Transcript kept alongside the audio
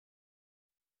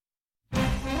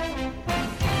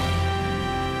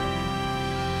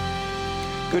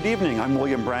Good evening. I'm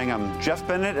William Brangham. Jeff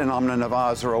Bennett and Amna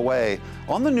Nawaz are away.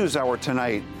 On the NewsHour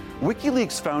tonight,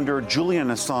 WikiLeaks founder Julian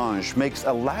Assange makes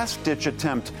a last-ditch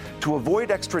attempt to avoid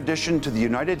extradition to the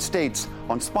United States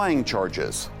on spying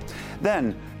charges.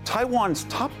 Then, Taiwan's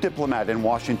top diplomat in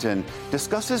Washington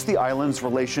discusses the island's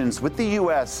relations with the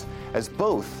U.S. as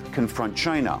both confront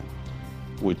China.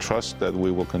 We trust that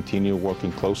we will continue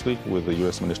working closely with the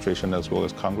U.S. administration as well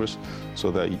as Congress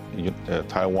so that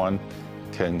Taiwan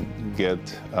can get,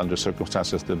 under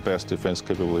circumstances, the best defense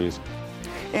capabilities.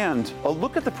 And a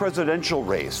look at the presidential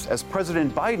race as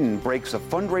President Biden breaks a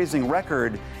fundraising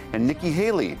record and Nikki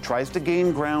Haley tries to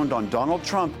gain ground on Donald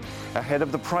Trump ahead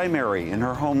of the primary in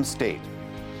her home state.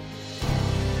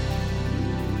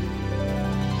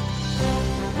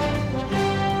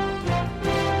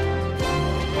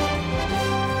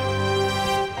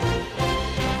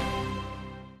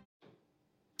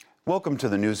 Welcome to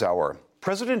the NewsHour.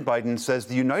 President Biden says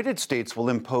the United States will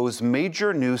impose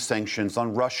major new sanctions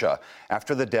on Russia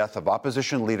after the death of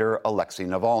opposition leader Alexei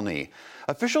Navalny.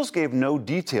 Officials gave no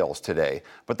details today,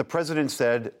 but the president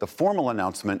said the formal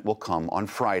announcement will come on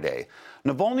Friday.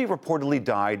 Navalny reportedly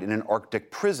died in an Arctic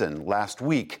prison last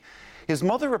week. His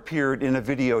mother appeared in a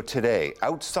video today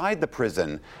outside the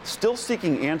prison, still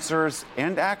seeking answers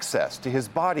and access to his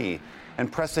body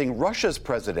and pressing Russia's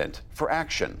president for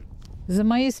action. Behind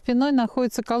me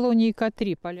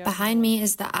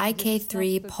is the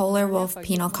IK3 Polar Wolf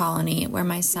Penal Colony, where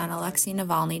my son Alexei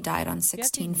Navalny died on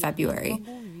 16 February.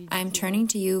 I am turning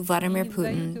to you, Vladimir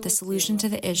Putin. The solution to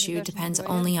the issue depends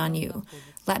only on you.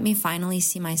 Let me finally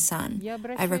see my son.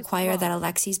 I require that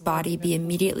Alexei's body be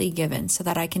immediately given so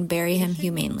that I can bury him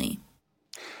humanely.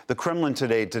 The Kremlin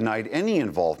today denied any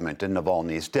involvement in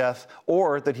Navalny's death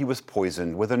or that he was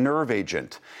poisoned with a nerve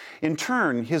agent. In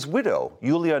turn, his widow,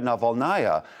 Yulia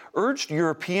Navalnaya, urged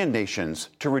European nations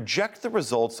to reject the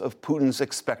results of Putin's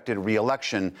expected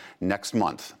re-election next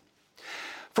month.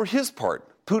 For his part,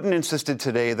 Putin insisted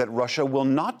today that Russia will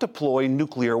not deploy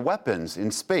nuclear weapons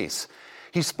in space.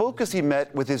 He spoke as he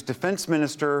met with his defense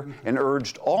minister and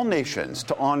urged all nations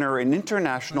to honor an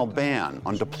international ban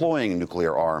on deploying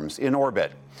nuclear arms in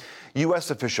orbit.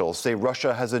 U.S. officials say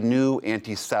Russia has a new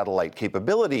anti-satellite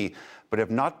capability, but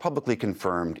have not publicly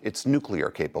confirmed it's nuclear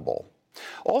capable.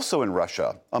 Also in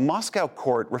Russia, a Moscow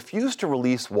court refused to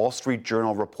release Wall Street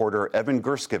Journal reporter Evan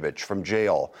Gershkovich from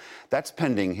jail. That's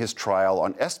pending his trial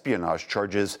on espionage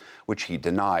charges, which he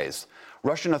denies.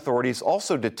 Russian authorities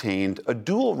also detained a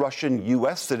dual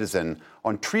Russian-U.S. citizen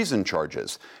on treason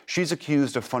charges. She's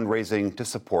accused of fundraising to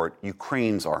support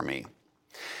Ukraine's army.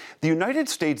 The United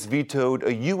States vetoed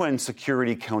a UN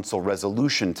Security Council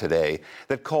resolution today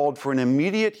that called for an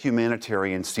immediate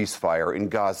humanitarian ceasefire in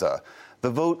Gaza. The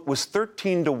vote was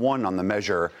 13-1 on the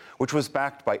measure, which was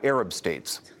backed by Arab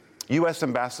states. U.S.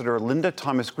 Ambassador Linda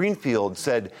Thomas-Greenfield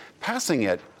said passing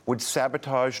it would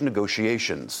sabotage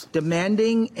negotiations.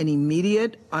 Demanding an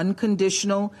immediate,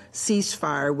 unconditional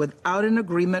ceasefire without an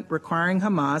agreement requiring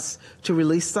Hamas to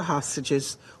release the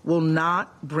hostages will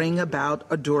not bring about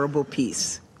a durable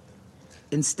peace.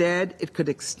 Instead, it could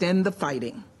extend the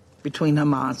fighting between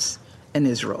Hamas and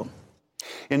Israel.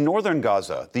 In northern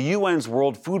Gaza, the UN's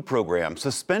World Food Program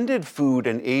suspended food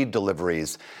and aid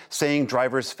deliveries, saying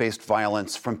drivers faced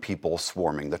violence from people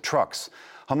swarming the trucks.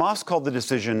 Hamas called the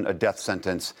decision a death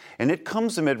sentence, and it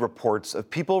comes amid reports of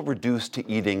people reduced to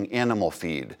eating animal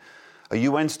feed. A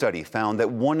UN study found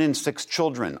that 1 in 6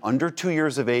 children under 2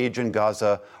 years of age in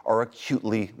Gaza are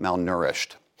acutely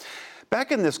malnourished.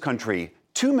 Back in this country,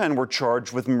 2 men were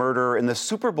charged with murder in the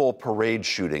Super Bowl parade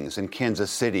shootings in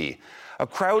Kansas City. A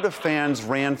crowd of fans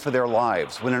ran for their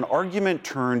lives when an argument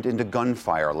turned into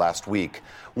gunfire last week.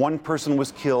 1 person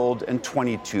was killed and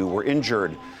 22 were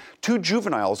injured. 2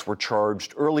 juveniles were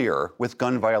charged earlier with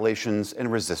gun violations and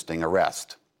resisting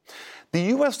arrest.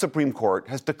 The U.S. Supreme Court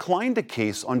has declined a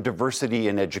case on diversity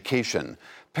in education.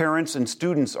 Parents and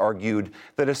students argued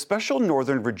that a special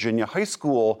Northern Virginia high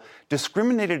school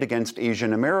discriminated against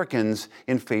Asian Americans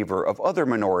in favor of other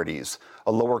minorities.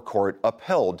 A lower court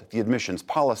upheld the admissions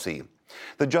policy.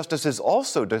 The justices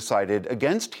also decided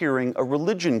against hearing a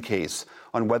religion case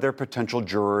on whether potential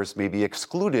jurors may be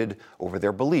excluded over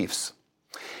their beliefs.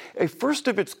 A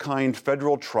first-of-its-kind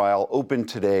federal trial opened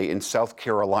today in South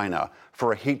Carolina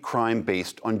for a hate crime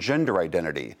based on gender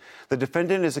identity. The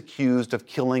defendant is accused of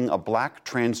killing a black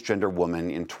transgender woman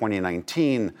in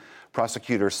 2019.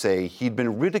 Prosecutors say he'd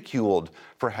been ridiculed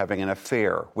for having an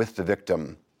affair with the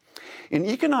victim. In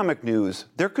economic news,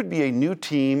 there could be a new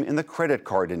team in the credit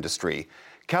card industry.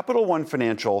 Capital One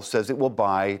Financial says it will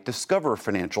buy Discover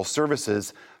Financial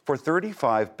Services for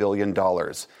 $35 billion.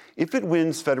 If it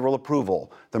wins federal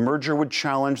approval, the merger would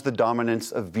challenge the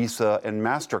dominance of Visa and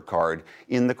MasterCard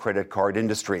in the credit card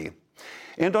industry.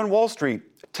 And on Wall Street,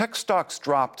 tech stocks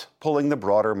dropped, pulling the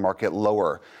broader market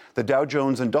lower. The Dow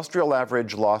Jones Industrial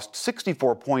Average lost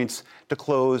 64 points to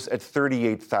close at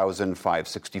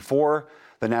 38,564.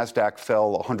 The Nasdaq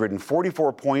fell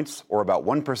 144 points, or about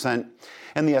 1%,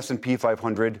 and the S&P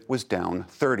 500 was down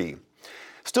 30.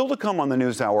 Still to come on the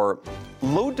NewsHour,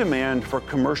 low demand for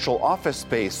commercial office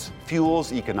space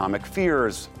fuels economic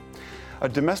fears. A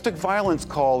domestic violence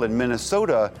call in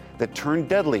Minnesota that turned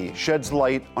deadly sheds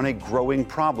light on a growing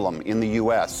problem in the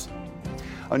U.S.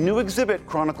 A new exhibit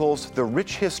chronicles the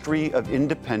rich history of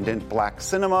independent black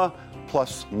cinema,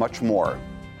 plus much more.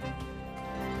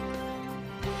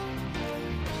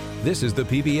 This is the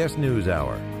PBS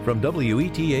NewsHour from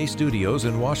WETA Studios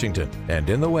in Washington and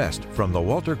in the West from the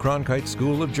Walter Cronkite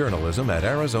School of Journalism at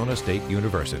Arizona State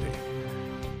University.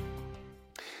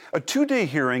 A two-day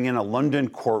hearing in a London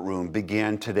courtroom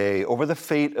began today over the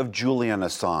fate of Julian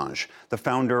Assange, the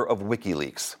founder of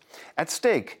WikiLeaks. At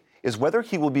stake is whether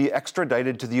he will be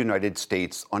extradited to the United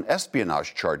States on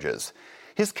espionage charges.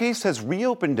 His case has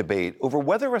reopened debate over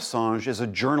whether Assange is a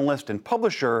journalist and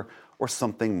publisher or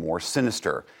something more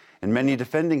sinister. And many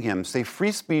defending him say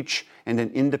free speech and an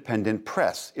independent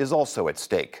press is also at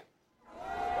stake.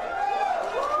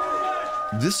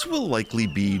 This will likely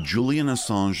be Julian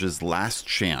Assange's last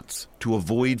chance to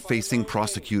avoid facing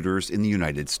prosecutors in the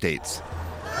United States.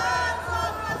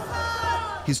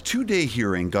 His two-day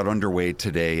hearing got underway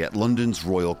today at London's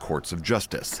Royal Courts of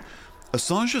Justice.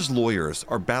 Assange's lawyers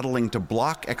are battling to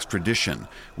block extradition,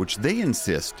 which they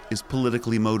insist is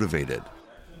politically motivated.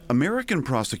 American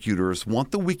prosecutors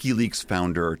want the WikiLeaks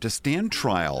founder to stand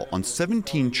trial on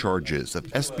 17 charges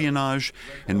of espionage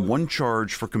and one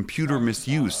charge for computer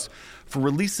misuse for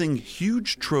releasing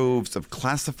huge troves of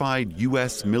classified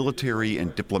U.S. military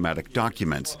and diplomatic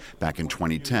documents back in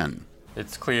 2010.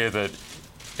 It's clear that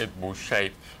it will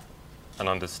shape an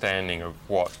understanding of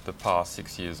what the past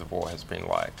 6 years of war has been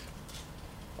like,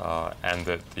 and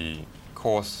that the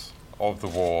course of the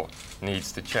war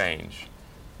needs to change.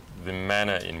 The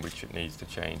manner in which it needs to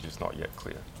change is not yet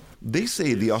clear. They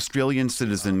say the Australian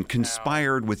citizen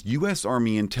conspired with U.S.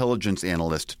 Army intelligence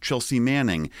analyst Chelsea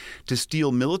Manning to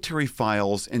steal military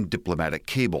files and diplomatic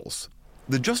cables.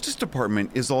 The Justice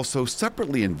Department is also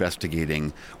separately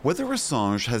investigating whether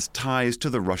Assange has ties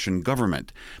to the Russian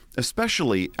government,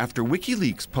 especially after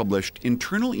WikiLeaks published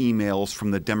internal emails from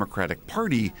the Democratic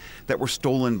Party that were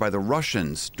stolen by the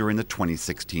Russians during the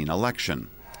 2016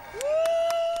 election.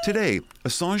 Today,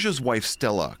 Assange's wife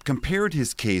Stella compared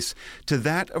his case to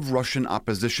that of Russian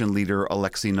opposition leader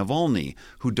Alexei Navalny,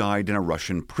 who died in a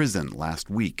Russian prison last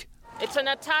week. It's an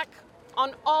attack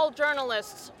on all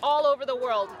journalists all over the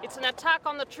world. It's an attack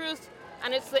on the truth,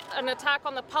 and it's an attack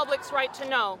on the public's right to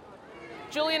know.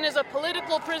 Julian is a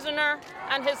political prisoner,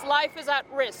 and his life is at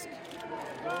risk.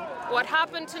 What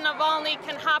happened to Navalny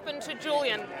can happen to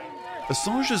Julian.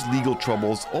 Assange's legal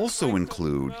troubles also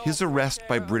include his arrest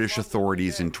by British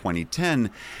authorities in 2010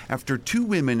 after two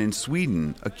women in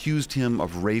Sweden accused him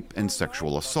of rape and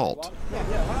sexual assault.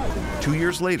 2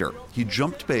 years later, he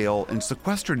jumped bail and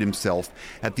sequestered himself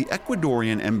at the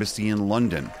Ecuadorian embassy in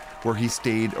London, where he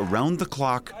stayed around the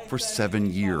clock for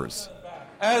 7 years.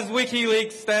 As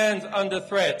WikiLeaks stands under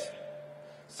threat,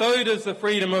 so does the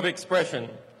freedom of expression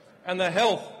and the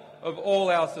health of all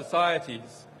our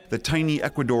societies. The tiny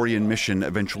Ecuadorian mission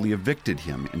eventually evicted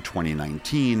him in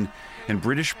 2019, and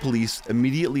British police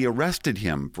immediately arrested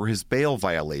him for his bail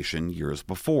violation years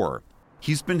before.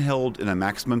 He's been held in a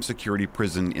maximum security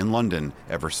prison in London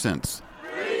ever since.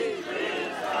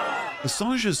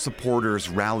 Assange's supporters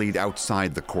rallied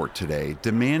outside the court today,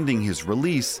 demanding his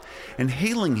release and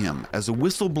hailing him as a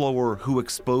whistleblower who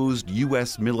exposed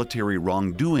U.S. military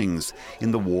wrongdoings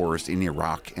in the wars in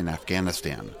Iraq and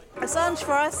Afghanistan. Assange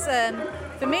for us,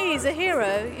 for me, he's a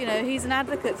hero. You know, he's an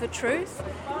advocate for truth,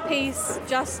 peace,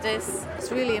 justice.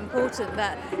 It's really important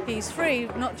that he's free,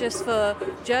 not just for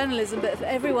journalism, but for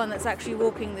everyone that's actually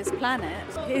walking this planet.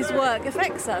 His work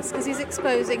affects us because he's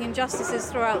exposing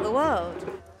injustices throughout the world.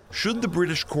 Should the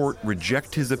British court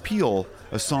reject his appeal,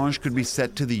 Assange could be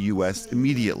sent to the U.S.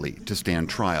 immediately to stand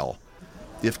trial.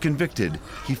 If convicted,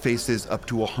 he faces up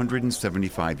to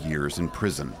 175 years in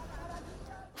prison.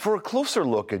 For a closer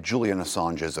look at Julian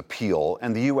Assange's appeal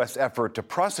and the U.S. effort to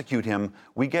prosecute him,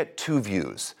 we get two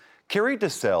views. Carrie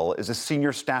DeSalle is a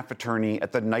senior staff attorney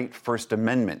at the Knight First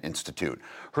Amendment Institute.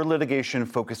 Her litigation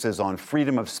focuses on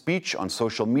freedom of speech on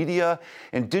social media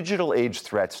and digital age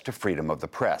threats to freedom of the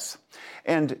press.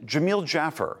 And Jamil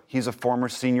Jaffer, he's a former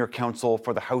senior counsel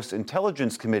for the House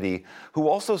Intelligence Committee who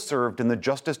also served in the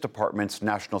Justice Department's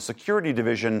National Security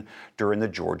Division during the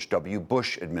George W.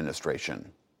 Bush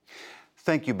administration.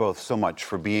 Thank you both so much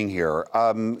for being here.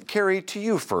 Carrie, to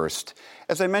you first.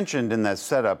 As I mentioned in that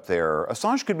setup there,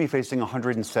 Assange could be facing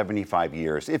 175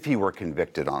 years if he were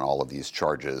convicted on all of these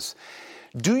charges.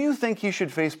 Do you think he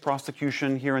should face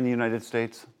prosecution here in the United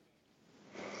States?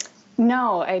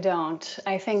 No, I don't.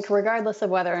 I think regardless of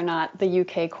whether or not the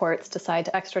UK courts decide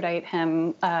to extradite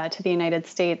him to the United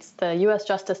States, the U.S.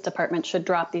 Justice Department should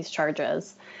drop these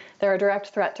charges. They're a direct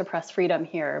threat to press freedom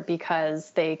here because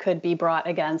they could be brought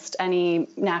against any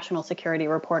national security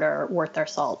reporter worth their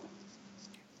salt.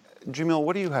 Jamil,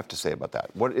 what do you have to say about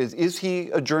that? Is he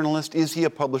a journalist? Is he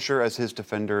a publisher, as his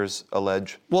defenders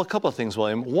allege? Well, a couple of things,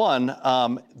 William. One,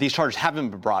 these charges haven't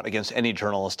been brought against any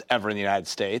journalist ever in the United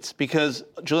States because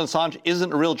Julian Assange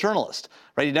isn't a real journalist,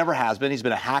 right? He never has been. He's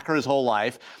been a hacker his whole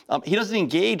life. He doesn't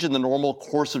engage in the normal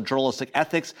course of journalistic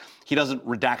ethics. He doesn't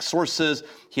redact sources.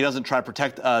 He doesn't try to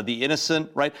protect the innocent,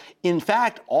 right? In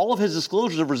fact, all of his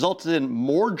disclosures have resulted in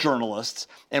more journalists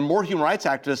and more human rights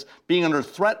activists being under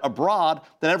threat abroad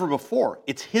than ever before.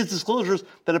 It's his disclosures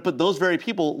that have put those very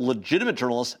people, legitimate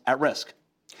journalists, at risk.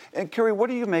 And Carrie, what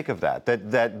do you make of that?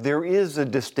 That there is a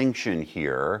distinction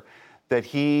here, that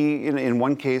he, in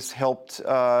one case, helped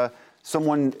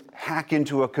someone hack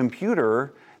into a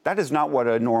computer. That is not what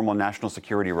a normal national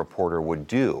security reporter would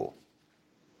do.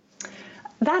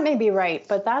 That may be right,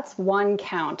 but that's one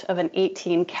count of an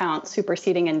 18-count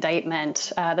superseding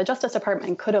indictment. The Justice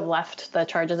Department could have left the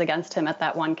charges against him at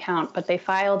that one count, but they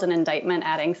filed an indictment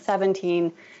adding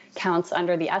 17 counts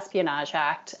under the Espionage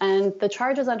Act. And the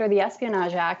charges under the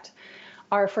Espionage Act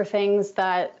are for things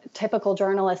that typical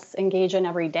journalists engage in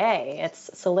every day.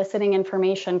 It's soliciting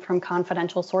information from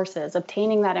confidential sources,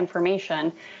 obtaining that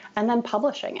information, and then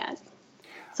publishing it.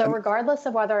 So regardless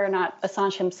of whether or not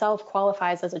Assange himself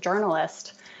qualifies as a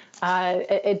journalist,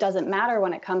 it doesn't matter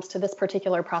when it comes to this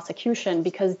particular prosecution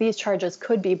because these charges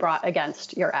could be brought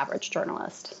against your average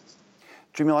journalist.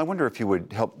 Jamil, I wonder if you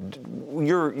would help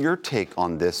your take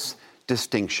on this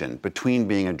distinction between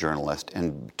being a journalist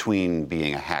and between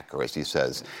being a hacker, as he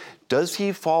says. Does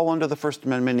he fall under the First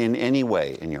Amendment in any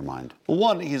way, in your mind? Well,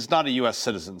 one, he's not a U.S.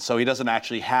 citizen, so he doesn't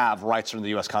actually have rights under the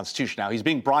U.S. Constitution. Now, he's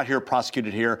being brought here,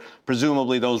 prosecuted here.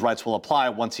 Presumably, those rights will apply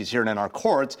once he's here and in our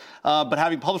courts. But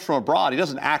having published from abroad, he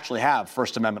doesn't actually have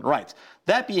First Amendment rights.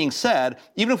 That being said,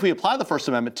 even if we apply the First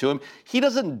Amendment to him, he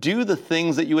doesn't do the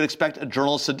things that you would expect a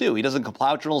journalist to do. He doesn't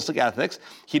comply with journalistic ethics.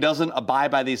 He doesn't abide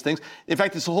by these things. In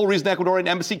fact, it's the whole reason the Ecuadorian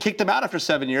embassy kicked him out after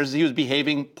 7 years is he was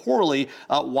behaving poorly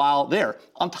while there.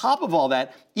 On top of all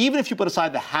that, even if you put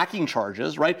aside the hacking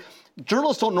charges, right,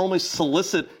 journalists don't normally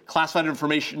solicit classified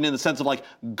information in the sense of like,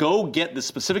 go get this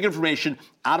specific information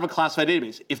out of a classified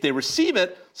database. If they receive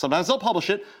it, sometimes they'll publish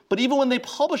it, but even when they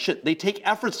publish it, they take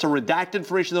efforts to redact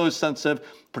information that is sensitive,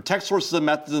 protect sources and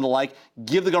methods and the like,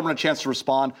 give the government a chance to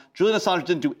respond. Julian Assange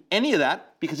didn't do any of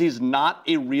that because he's not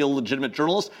a real legitimate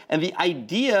journalist. And the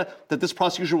idea that this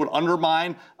prosecution would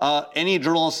undermine any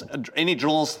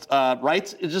journalist's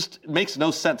rights, it just makes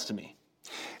no sense to me.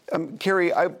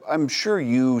 Carrie, I'm sure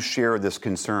you share this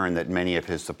concern that many of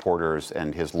his supporters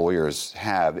and his lawyers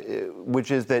have, which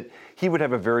is that he would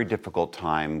have a very difficult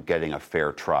time getting a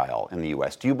fair trial in the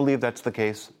U.S. Do you believe that's the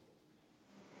case?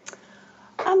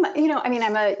 I'm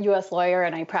a U.S. lawyer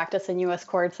and I practice in U.S.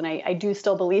 courts, and I do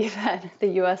still believe that the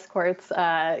U.S. courts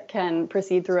can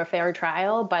proceed through a fair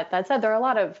trial. But that said, there are a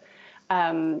lot of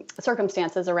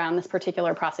circumstances around this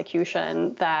particular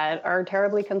prosecution that are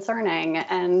terribly concerning.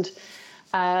 And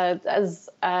as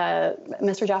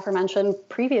Mr. Jaffer mentioned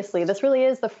previously, this really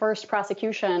is the first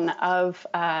prosecution of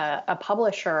a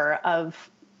publisher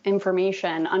of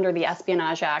information under the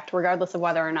Espionage Act, regardless of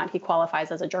whether or not he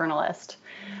qualifies as a journalist.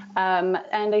 And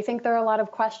I think there are a lot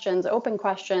of questions, open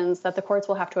questions, that the courts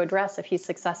will have to address if he's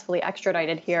successfully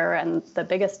extradited here. And the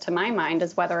biggest, to my mind,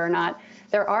 is whether or not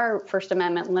there are First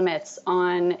Amendment limits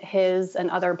on his and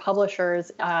other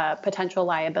publishers' potential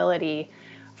liability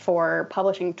for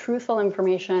publishing truthful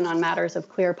information on matters of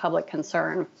clear public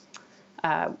concern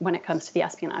when it comes to the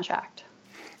Espionage Act.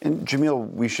 And Jamil,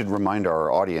 we should remind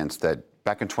our audience that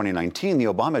back in 2019, the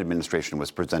Obama administration was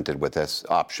presented with this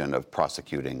option of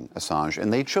prosecuting Assange,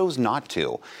 and they chose not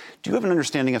to. Do you have an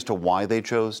understanding as to why they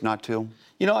chose not to?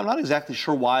 You know, I'm not exactly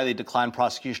sure why they declined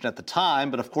prosecution at the time,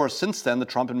 but of course, since then, the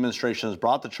Trump administration has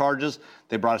brought the charges.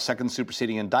 They brought a second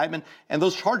superseding indictment, and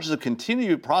those charges have continued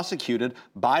to be prosecuted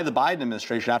by the Biden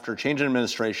administration after a change in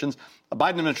administrations. A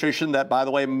Biden administration that, by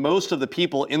the way, most of the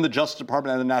people in the Justice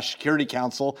Department and the National Security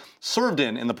Council served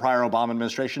in the prior Obama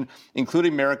administration,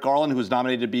 including Merrick Garland, who was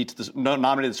nominated to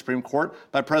the Supreme Court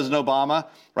by President Obama,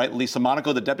 right? Lisa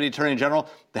Monaco, the Deputy Attorney General,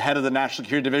 the head of the National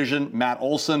Security Division, Matt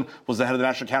Olson, was the head of the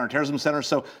National Counterterrorism Center.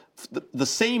 So the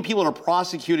same people that are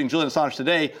prosecuting Julian Assange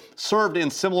today served in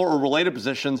similar or related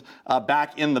positions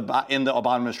back in the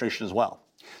Obama administration as well.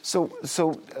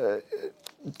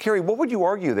 Kerry, what would you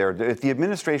argue there? If the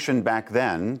administration back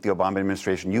then, the Obama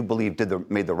administration, you believe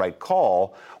made the right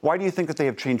call, why do you think that they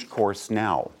have changed course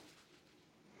now?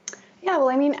 Yeah, well,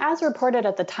 I mean, as reported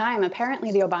at the time,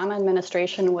 apparently the Obama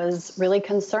administration was really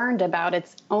concerned about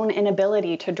its own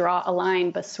inability to draw a line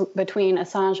between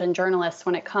Assange and journalists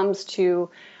when it comes to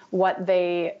what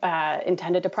they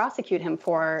intended to prosecute him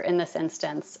for in this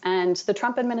instance. And the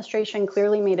Trump administration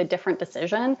clearly made a different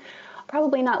decision,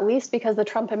 probably not least because the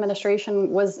Trump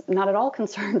administration was not at all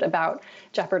concerned about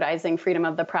jeopardizing freedom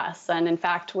of the press and, in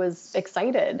fact, was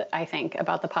excited, I think,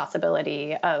 about the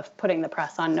possibility of putting the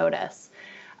press on notice.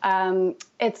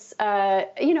 It's,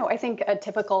 I think a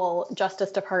typical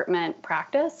Justice Department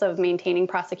practice of maintaining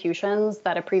prosecutions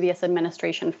that a previous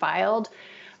administration filed,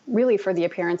 really for the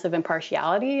appearance of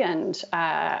impartiality. And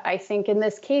I think in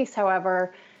this case,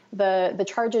 however, the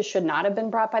charges should not have been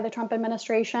brought by the Trump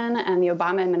administration, and the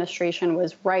Obama administration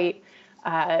was right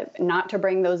not to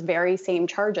bring those very same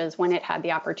charges when it had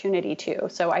the opportunity to.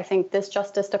 So I think this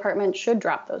Justice Department should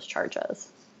drop those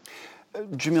charges.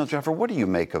 Jamil Jaffer, what do you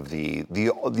make of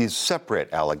these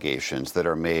separate allegations that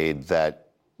are made that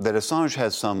Assange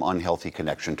has some unhealthy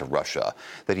connection to Russia,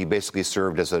 that he basically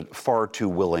served as a far too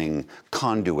willing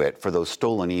conduit for those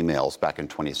stolen emails back in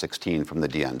 2016 from the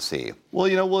DNC?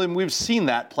 Well, William, we've seen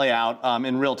that play out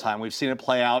in real time. We've seen it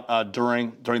play out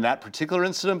during that particular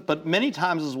incident, but many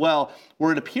times as well,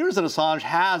 where it appears that Assange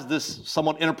has this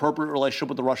somewhat inappropriate relationship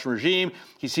with the Russian regime.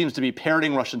 He seems to be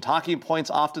parroting Russian talking points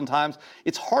oftentimes.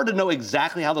 It's hard to know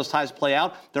exactly how those ties play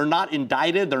out. They're not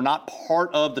indicted. They're not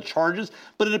part of the charges,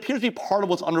 but it appears to be part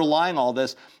of what's underlying all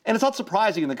this. And it's not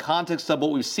surprising in the context of what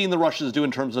we've seen the Russians do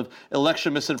in terms of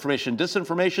election misinformation,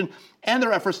 disinformation, and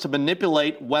their efforts to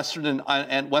manipulate Western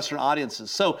and Western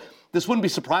audiences. So this wouldn't be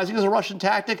surprising as a Russian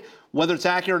tactic. Whether it's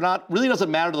accurate or not really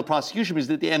doesn't matter to the prosecution, because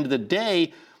at the end of the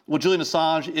day, what Julian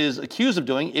Assange is accused of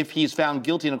doing, if he's found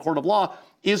guilty in a court of law,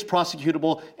 is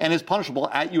prosecutable and is punishable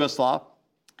at U.S. law,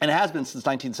 and has been since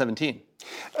 1917.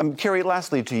 Kerry,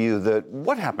 lastly to you,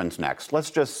 what happens next?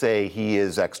 Let's just say he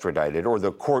is extradited, or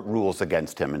the court rules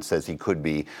against him and says he could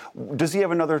be. Does he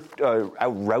have another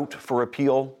route for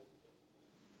appeal?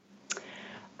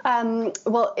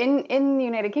 Well, in the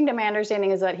United Kingdom, my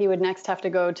understanding is that he would next have to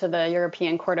go to the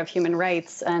European Court of Human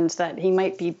Rights, and that he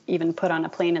might be even put on a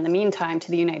plane in the meantime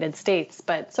to the United States.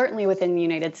 But certainly within the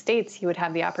United States, he would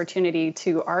have the opportunity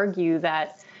to argue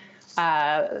that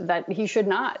he should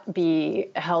not be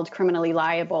held criminally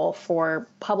liable for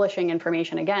publishing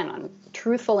information, again, on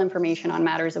truthful information on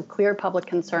matters of clear public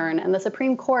concern. And the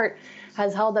Supreme Court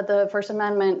has held that the First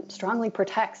Amendment strongly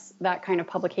protects that kind of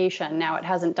publication. Now, it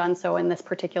hasn't done so in this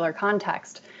particular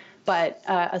context, but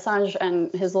Assange and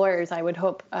his lawyers, I would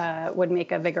hope, would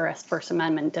make a vigorous First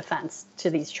Amendment defense to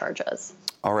these charges.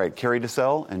 All right, Kerry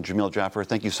DeSalle and Jamil Jaffer,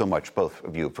 thank you so much, both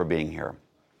of you, for being here.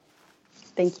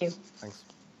 Thank you. Thanks.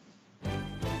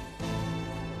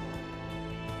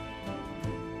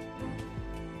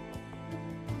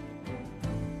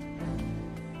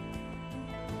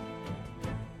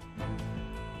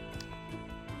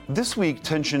 This week,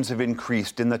 tensions have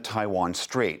increased in the Taiwan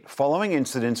Strait following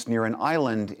incidents near an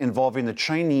island involving the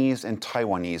Chinese and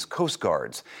Taiwanese Coast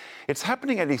Guards. It's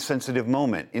happening at a sensitive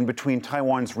moment in between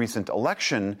Taiwan's recent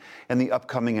election and the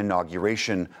upcoming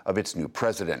inauguration of its new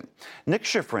president. Nick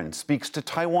Schifrin speaks to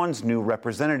Taiwan's new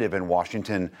representative in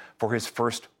Washington for his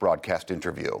first broadcast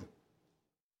interview.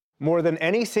 More than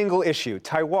any single issue,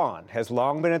 Taiwan has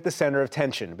long been at the center of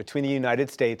tension between the United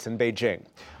States and Beijing.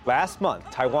 Last month,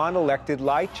 Taiwan elected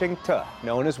Lai Ching-te,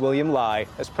 known as William Lai,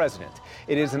 as president.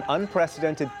 It is an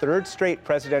unprecedented third straight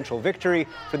presidential victory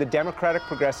for the Democratic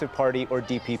Progressive Party, or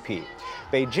DPP.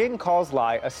 Beijing calls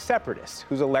Lai a separatist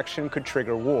whose election could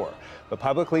trigger war. But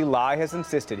publicly, Lai has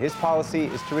insisted his policy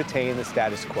is to retain the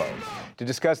status quo. To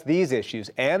discuss these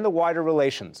issues and the wider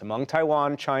relations among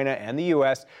Taiwan, China, and the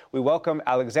U.S., we welcome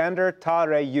Alexander Ta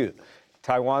Rui-yu.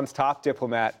 Taiwan's top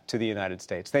diplomat to the United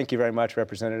States. Thank you very much,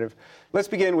 Representative. Let's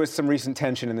begin with some recent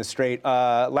tension in the Strait.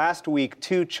 Last week,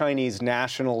 2 Chinese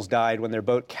nationals died when their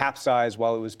boat capsized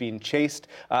while it was being chased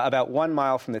about 1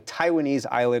 mile from the Taiwanese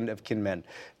island of Kinmen.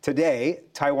 Today,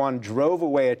 Taiwan drove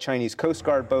away a Chinese Coast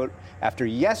Guard boat after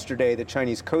yesterday the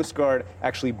Chinese Coast Guard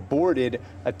actually boarded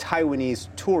a Taiwanese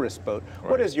tourist boat.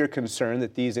 Right. What is your concern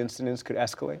that these incidents could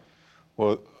escalate?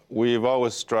 Well, we've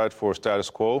always strived for status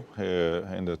quo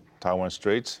in the Taiwan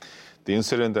Straits. The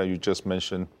incident that you just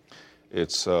mentioned,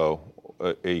 it's a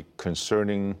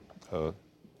concerning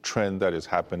trend that is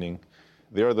happening.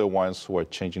 They're the ones who are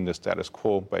changing the status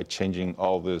quo by changing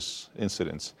all these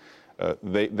incidents.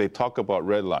 They talk about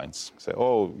red lines, say,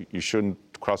 oh, you shouldn't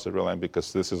cross the red line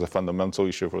because this is a fundamental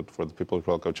issue for the People's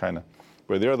Republic of China.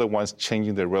 But they're the ones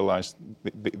changing the red lines.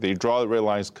 They draw the red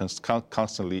lines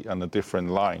constantly on a different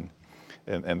line.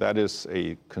 And that is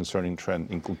a concerning trend,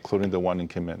 including the one in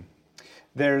Kinmen.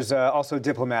 There's also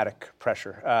diplomatic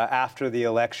pressure. After the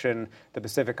election, the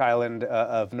Pacific island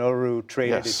of Nauru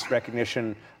traded its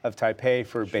recognition of Taipei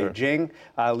for Beijing,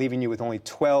 leaving you with only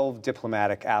 12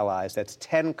 diplomatic allies. That's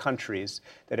 10 countries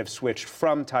that have switched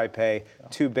from Taipei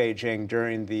to Beijing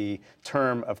during the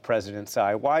term of President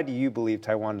Tsai. Why do you believe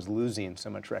Taiwan is losing so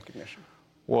much recognition?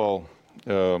 Well,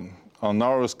 on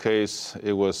Nauru's case,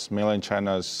 it was mainland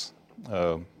China's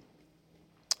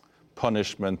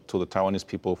punishment to the Taiwanese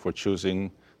people for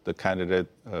choosing the candidate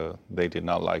they did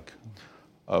not like.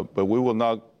 But we will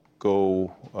not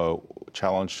go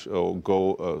challenge or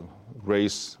go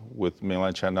race with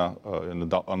mainland China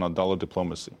on a dollar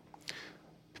diplomacy.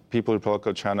 People of the Republic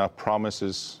of China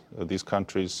promises these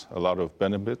countries a lot of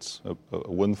benefits, a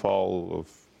windfall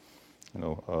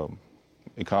of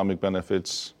economic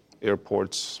benefits,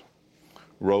 airports,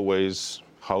 roadways,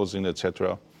 housing,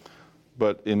 etc.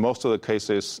 But in most of the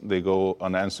cases, they go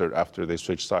unanswered after they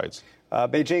switch sides.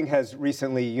 Beijing has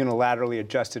recently unilaterally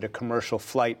adjusted a commercial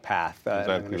flight path.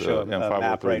 Exactly. I'm going to show a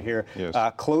map right here. Yes.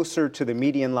 Closer to the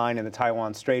median line in the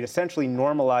Taiwan Strait, essentially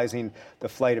normalizing the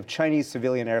flight of Chinese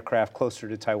civilian aircraft closer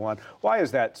to Taiwan. Why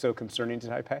is that so concerning to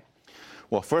Taipei?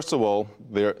 Well, first of all,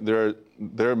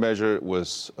 their measure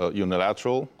was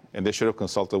unilateral, and they should have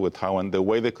consulted with Taiwan the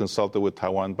way they consulted with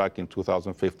Taiwan back in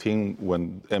 2015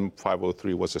 when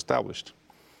M503 was established.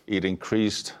 It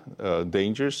increased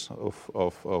dangers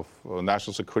of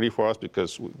national security for us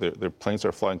because their planes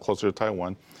are flying closer to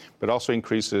Taiwan, but also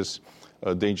increases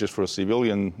dangers for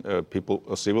civilian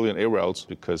civilian air routes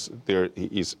because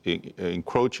he's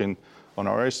encroaching on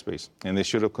our airspace, and they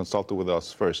should have consulted with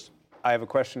us first. I have a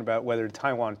question about whether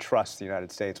Taiwan trusts the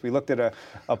United States. We looked at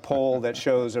a poll that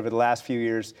shows over the last few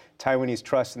years, Taiwanese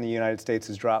trust in the United States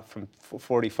has dropped from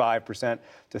 45%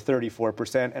 to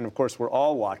 34%. And of course, we're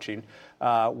all watching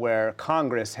where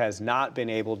Congress has not been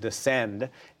able to send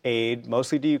aid,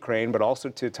 mostly to Ukraine, but also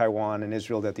to Taiwan and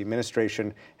Israel that the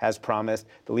administration has promised.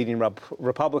 The leading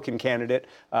Republican candidate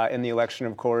in the election,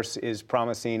 of course, is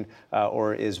promising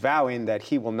or is vowing that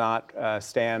he will not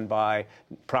stand by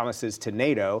promises to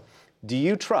NATO. Do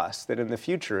you trust that in the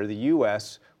future the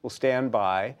U.S. will stand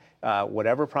by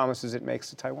whatever promises it makes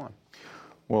to Taiwan?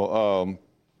 Well,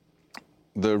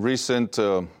 the recent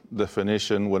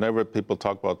definition, whenever people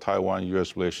talk about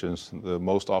Taiwan-U.S. relations, the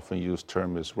most often used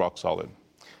term is rock solid.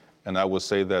 And I would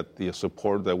say that the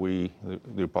support that the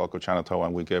Republic of China,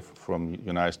 Taiwan, we get from the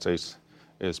United States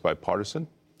is bipartisan.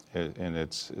 And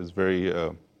it's very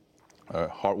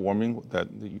heartwarming that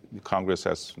the Congress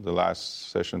has, the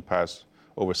last session, passed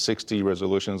over 60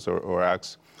 resolutions or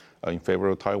acts in favor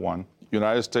of Taiwan.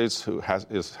 United States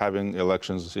is having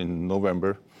elections in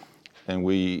November, and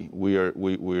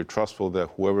we're trustful that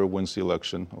whoever wins the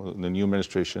election, the new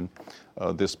administration,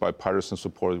 this bipartisan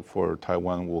support for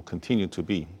Taiwan will continue to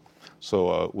be.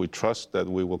 So we trust that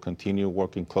we will continue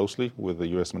working closely with the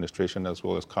U.S. administration as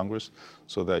well as Congress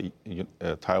so that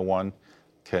Taiwan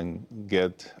can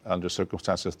get, under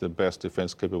circumstances, the best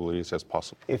defense capabilities as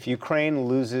possible. If Ukraine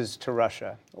loses to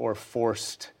Russia or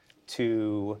forced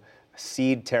to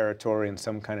cede territory in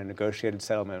some kind of negotiated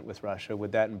settlement with Russia,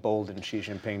 would that embolden Xi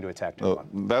Jinping to attack Taiwan?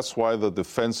 That's why the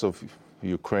defense of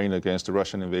Ukraine against the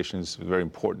Russian invasion is very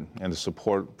important, and the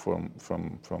support from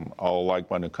all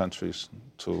like-minded countries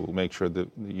to make sure that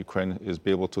Ukraine is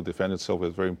able to defend itself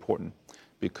is very important,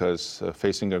 because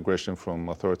facing aggression from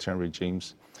authoritarian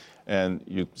regimes. And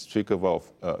you speak about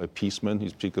appeasement. You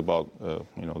speak about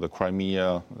the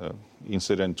Crimea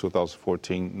incident in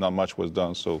 2014. Not much was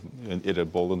done, so it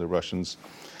emboldened the Russians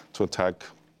to attack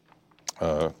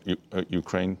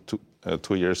Ukraine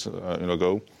 2 years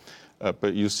ago.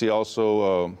 But you see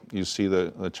also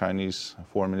the Chinese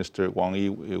Foreign Minister Wang Yi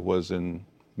was in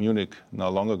Munich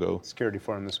not long ago. Security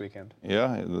forum this weekend.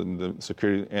 Yeah, the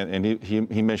security, and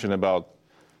he mentioned about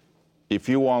if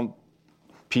you want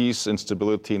peace and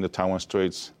stability in the Taiwan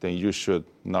Straits, then you should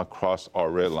not cross our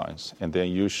red lines, and then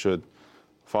you should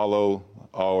follow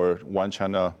our One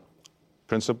China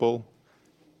principle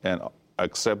and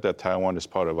accept that Taiwan is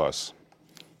part of us.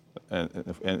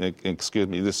 And excuse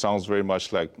me, this sounds very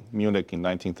much like Munich in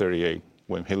 1938,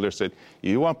 when Hitler said, if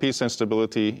you want peace and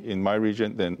stability in my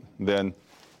region, then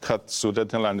cut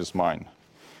Sudetenland is mine.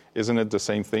 Isn't it the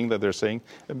same thing that they're saying?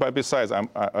 But besides,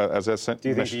 as I said... Do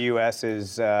you think the U.S.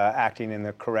 is acting in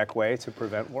the correct way to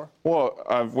prevent war? Well,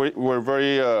 we're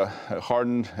very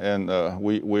hardened, and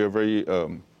we are very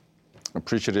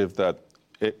appreciative that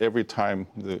every time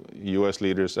the U.S.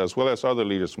 leaders, as well as other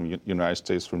leaders from the United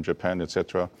States, from Japan,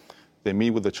 etc., they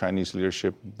meet with the Chinese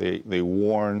leadership, they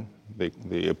warn,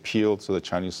 they appeal to the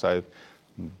Chinese side,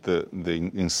 the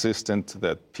insistent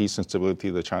that peace and stability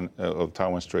of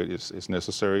Taiwan Strait is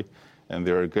necessary, and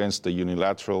they're against the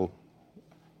unilateral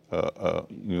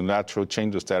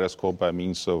change of status quo by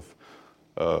means of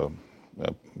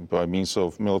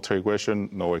military aggression,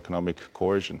 no economic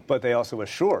coercion. But they also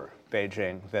assure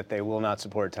Beijing that they will not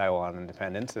support Taiwan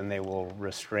independence and they will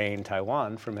restrain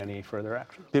Taiwan from any further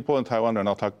action. People in Taiwan are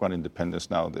not talking about independence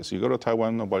nowadays. You go to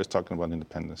Taiwan, nobody's talking about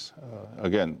independence.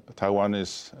 Again, Taiwan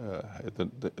is,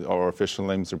 our official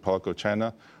name is the Republic of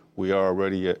China. We are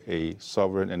already a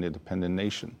sovereign and independent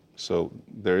nation. So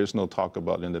there is no talk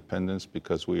about independence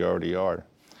because we already are.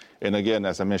 And again,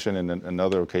 as I mentioned in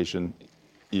another occasion,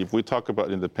 if we talk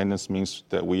about independence, means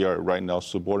that we are right now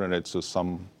subordinate to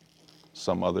some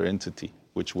other entity,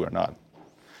 which we're not.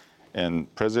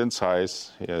 And President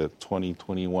Tsai's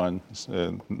 2021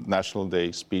 National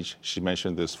Day speech, she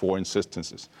mentioned there's 4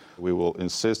 insistences. We will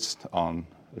insist on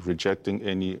rejecting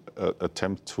any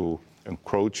attempt to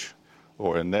encroach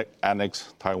or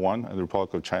annex Taiwan and the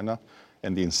Republic of China,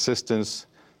 and the insistence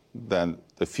that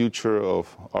the future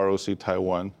of ROC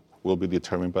Taiwan will be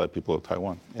determined by the people of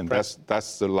Taiwan. And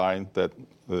that's the line that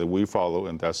we follow,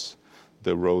 and that's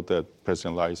the road that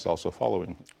President Lai is also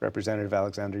following. Representative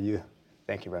Alexander Yu,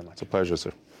 thank you very much. It's a pleasure,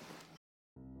 sir.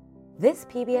 This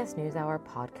PBS NewsHour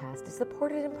podcast is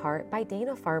supported in part by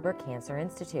Dana-Farber Cancer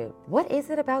Institute. What is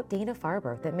it about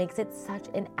Dana-Farber that makes it such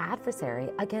an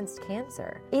adversary against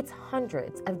cancer? It's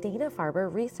hundreds of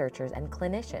Dana-Farber researchers and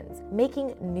clinicians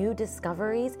making new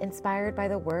discoveries inspired by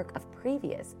the work of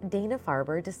previous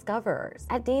Dana-Farber discoverers.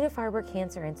 At Dana-Farber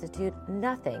Cancer Institute,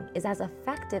 nothing is as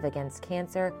effective against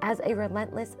cancer as a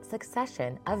relentless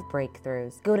succession of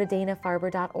breakthroughs. Go to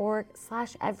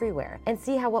danafarber.org/everywhere and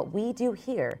see how what we do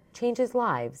here changes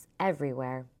lives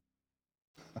everywhere.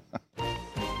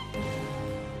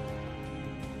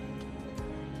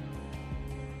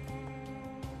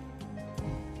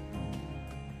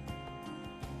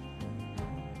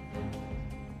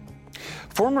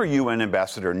 Former UN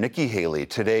Ambassador Nikki Haley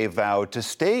today vowed to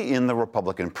stay in the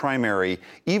Republican primary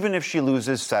even if she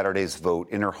loses Saturday's vote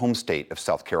in her home state of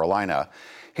South Carolina.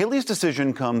 Haley's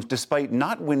decision comes despite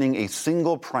not winning a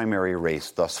single primary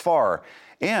race thus far,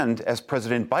 and as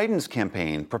President Biden's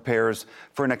campaign prepares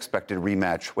for an expected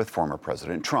rematch with former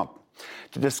President Trump.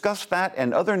 To discuss that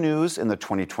and other news in the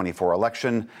 2024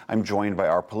 election, I'm joined by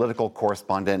our political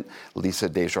correspondent, Lisa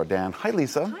Desjardins. Hi,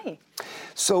 Lisa. Hi.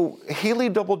 So Haley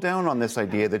doubled down on this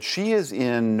idea that she is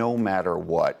in no matter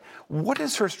what. What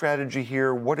is her strategy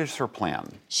here? What is her plan?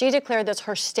 She declared this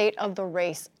her state of the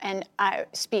race and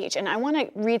speech. And I want to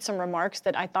read some remarks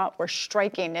that I thought were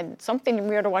striking and something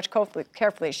we are to watch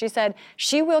carefully. She said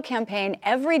she will campaign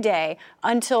every day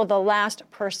until the last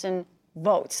person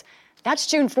votes. That's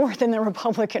June 4th in the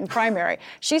Republican primary.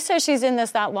 She says she's in this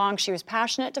that long. She was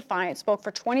passionate, defiant, spoke for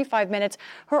 25 minutes.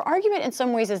 Her argument in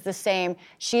some ways is the same.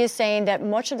 She is saying that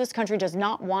much of this country does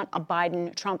not want a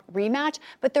Biden-Trump rematch,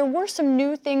 but there were some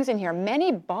new things in here,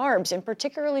 many barbs and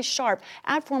particularly sharp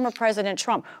at former President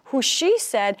Trump, who she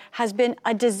said has been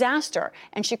a disaster.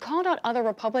 And she called out other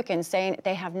Republicans saying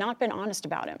they have not been honest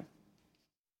about him.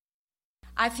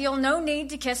 I feel no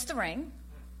need to kiss the ring.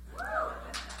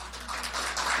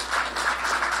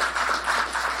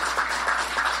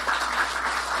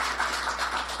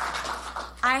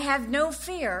 I have no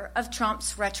fear of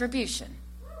Trump's retribution.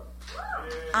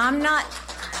 I'm not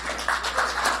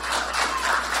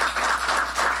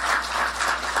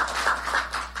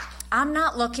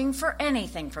looking for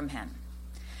anything from him.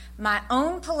 My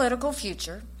own political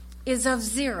future is of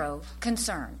zero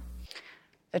concern.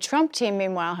 The Trump team,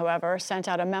 meanwhile, however, sent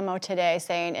out a memo today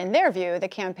saying, in their view, the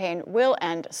campaign will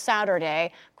end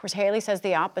Saturday. Of course, Haley says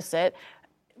the opposite.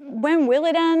 When will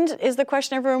it end is the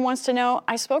question everyone wants to know.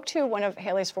 I spoke to one of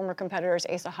Haley's former competitors,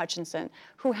 Asa Hutchinson,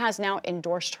 who has now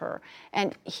endorsed her.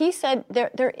 And he said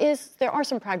there are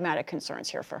some pragmatic concerns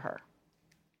here for her.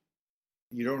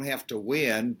 You don't have to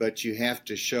win, but you have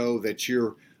to show that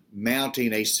you're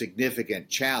mounting a significant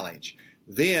challenge.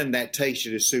 Then that takes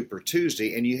you to Super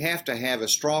Tuesday, and you have to have a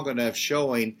strong enough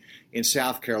showing in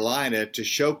South Carolina to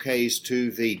showcase to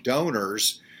the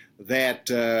donors that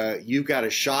you've got a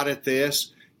shot at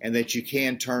this and that you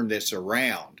can turn this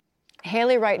around.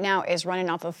 Haley right now is running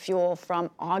off of fuel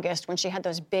from August when she had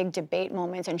those big debate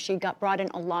moments and she brought in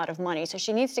a lot of money. So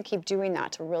she needs to keep doing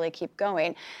that to really keep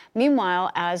going. Meanwhile,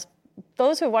 as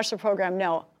those who watch the program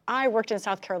know, I worked in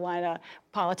South Carolina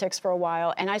politics for a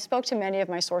while, and I spoke to many of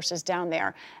my sources down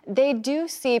there. They do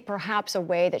see perhaps a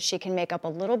way that she can make up a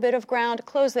little bit of ground,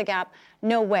 close the gap.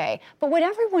 No way. But what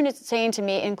everyone is saying to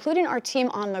me, including our team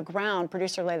on the ground,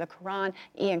 producer Layla Karan,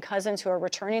 Ian Cousins, who are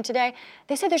returning today,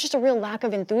 they said there's just a real lack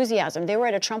of enthusiasm. They were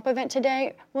at a Trump event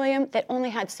today, William, that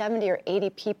only had 70 or 80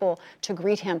 people to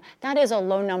greet him. That is a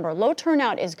low number. Low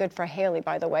turnout is good for Haley,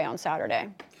 by the way, on Saturday.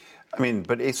 I mean,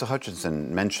 but Asa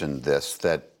Hutchinson mentioned this,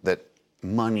 that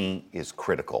money is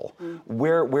critical.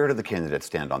 Where do the candidates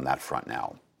stand on that front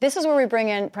now? This is where we bring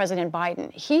in President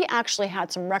Biden. He actually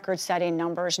had some record-setting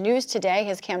numbers. News Today,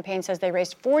 his campaign says they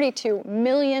raised $42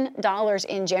 million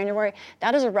in January.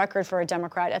 That is a record for a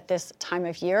Democrat at this time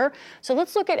of year. So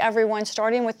let's look at everyone,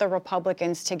 starting with the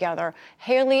Republicans together.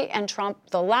 Haley and Trump,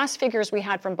 the last figures we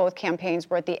had from both campaigns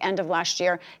were at the end of last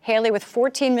year. Haley with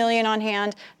 $14 million on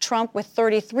hand, Trump with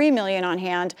 $33 million on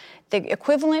hand. The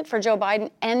equivalent for Joe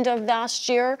Biden, end of last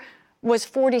year, was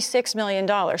 $46 million.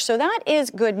 So that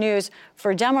is good news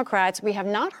for Democrats. We have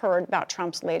not heard about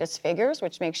Trump's latest figures,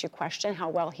 which makes you question how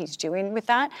well he's doing with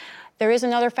that. There is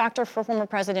another factor for former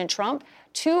President Trump.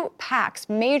 Two PACs,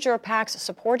 major PACs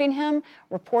supporting him,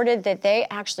 reported that they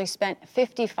actually spent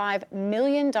 $55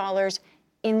 million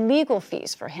in legal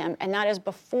fees for him, and that is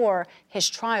before his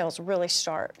trials really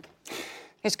start.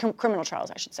 His criminal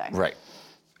trials, I should say. Right.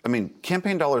 I mean,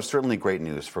 campaign dollars certainly great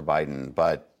news for Biden,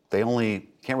 but they only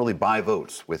can't really buy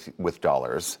votes with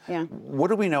dollars. Yeah. What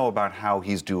do we know about how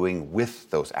he's doing with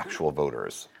those actual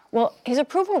voters? Well, his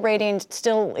approval rating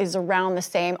still is around the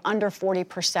same, under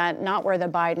 40%, not where the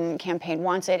Biden campaign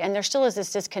wants it. And there still is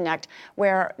this disconnect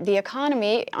where the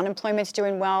economy, unemployment's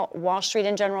doing well, Wall Street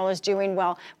in general is doing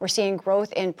well. We're seeing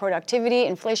growth in productivity.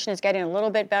 Inflation is getting a little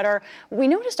bit better. We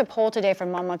noticed a poll today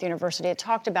from Monmouth University that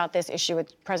talked about this issue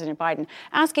with President Biden,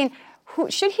 asking,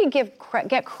 should he get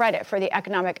credit for the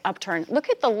economic upturn? Look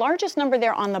at the largest number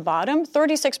there on the bottom.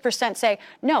 36% say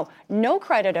no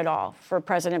credit at all for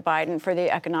President Biden for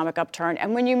the economic upturn.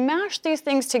 And when you mash these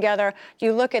things together,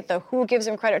 you look at the who gives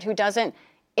him credit, who doesn't,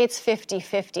 it's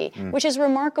 50-50, which is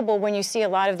remarkable when you see a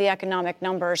lot of the economic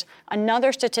numbers.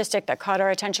 Another statistic that caught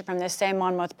our attention from this same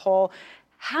Monmouth poll,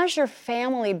 has your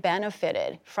family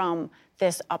benefited from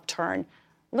this upturn?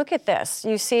 Look at this.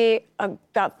 You see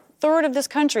about third of this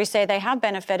country say they have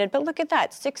benefited, but look at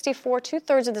that, 64,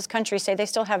 two-thirds of this country say they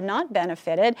still have not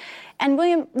benefited. And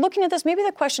William, looking at this, maybe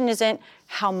the question isn't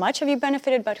how much have you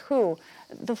benefited, but who?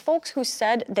 The folks who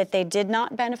said that they did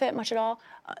not benefit much at all,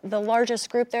 the largest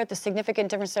group there, the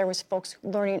significant difference there was folks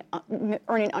earning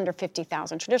under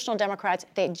 $50,000. Traditional Democrats,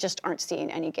 they just aren't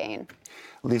seeing any gain.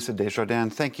 Lisa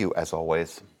Desjardins, thank you as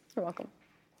always. You're welcome.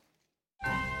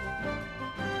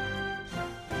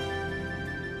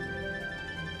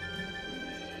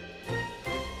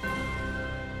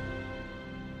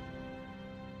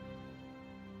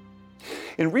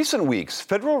 In recent weeks,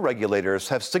 federal regulators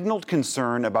have signaled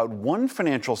concern about one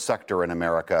financial sector in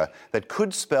America that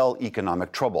could spell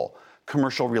economic trouble: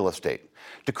 commercial real estate.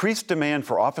 Decreased demand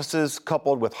for offices,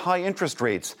 coupled with high interest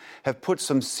rates, have put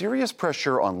some serious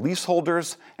pressure on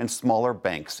leaseholders and smaller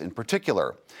banks in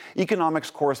particular.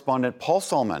 Economics correspondent Paul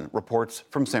Solman reports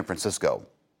from San Francisco.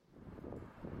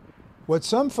 What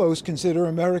some folks consider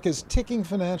America's ticking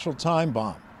financial time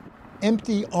bomb: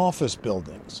 empty office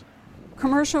buildings.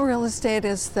 Commercial real estate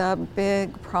is the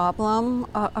big problem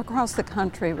across the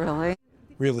country, really.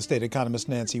 Real estate economist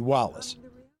Nancy Wallace.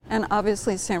 And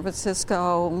obviously San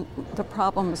Francisco, the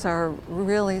problems are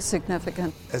really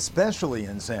significant. Especially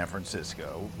in San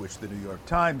Francisco, which the New York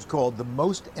Times called the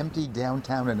most empty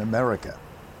downtown in America.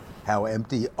 How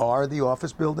empty are the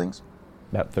office buildings?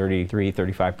 About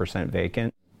 35%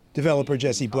 vacant. Developer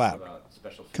Jesse Blatt.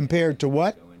 Compared to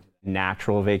what?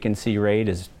 Natural vacancy rate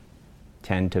is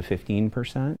 10 to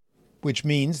 15%. Which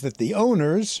means that the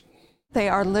owners... They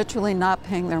are literally not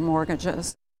paying their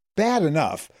mortgages. Bad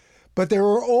enough, but there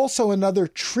are also another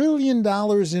 $1 trillion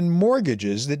in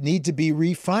mortgages that need to be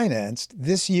refinanced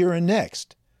this year and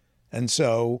next. And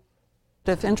so,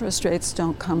 if interest rates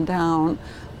don't come down,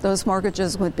 those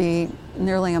mortgages would be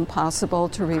nearly impossible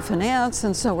to refinance,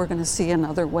 and so we're going to see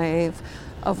another wave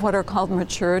of what are called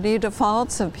maturity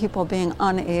defaults, of people being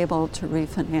unable to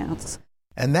refinance.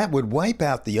 And that would wipe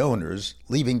out the owners,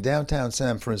 leaving downtown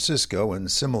San Francisco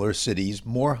and similar cities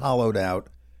more hollowed out,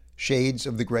 shades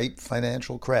of the great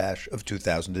financial crash of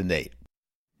 2008.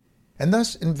 And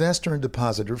thus investor and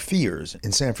depositor fears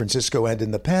in San Francisco and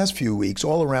in the past few weeks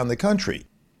all around the country,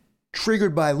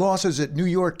 triggered by losses at New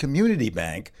York Community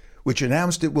Bank, which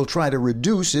announced it will try to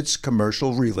reduce its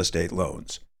commercial real estate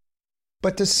loans.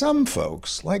 But to some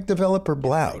folks, like developer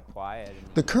Blout,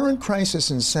 the current crisis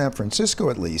in San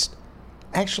Francisco, at least,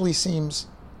 actually seems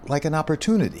like an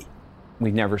opportunity.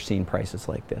 We've never seen prices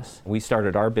like this. We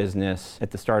started our business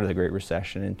at the start of the Great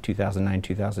Recession in 2009,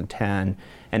 2010,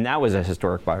 and that was a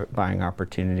historic buying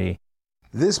opportunity.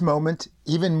 This moment,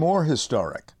 even more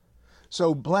historic.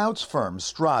 So Blout's firm,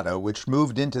 Strata, which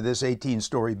moved into this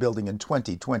 18-story building in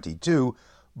 2022,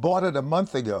 bought it a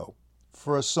month ago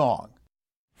for a song.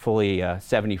 Fully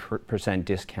 70%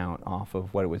 discount off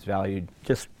of what it was valued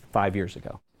just 5 years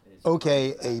ago.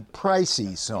 Okay, a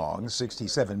pricey song,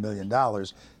 $67 million,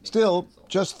 still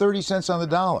just 30 cents on the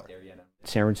dollar.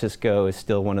 San Francisco is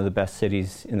still one of the best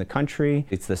cities in the country.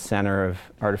 It's the center of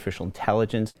artificial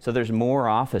intelligence. So there's more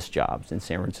office jobs in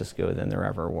San Francisco than there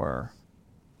ever were.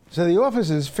 So the office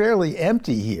is fairly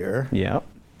empty here. Yep.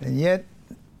 And yet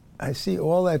I see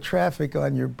all that traffic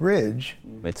on your bridge.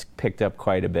 It's picked up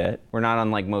quite a bit. We're not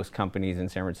unlike most companies in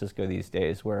San Francisco these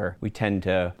days, where we tend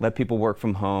to let people work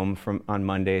from home on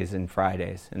Mondays and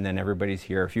Fridays, and then everybody's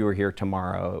here. If you were here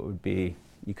tomorrow, it would be,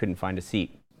 you couldn't find a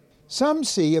seat. Some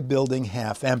see a building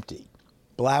half empty,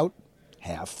 Blout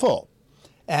half full,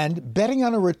 and betting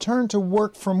on a return to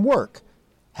work from work.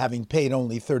 Having paid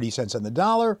only 30 cents on the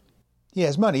dollar, he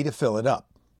has money to fill it up.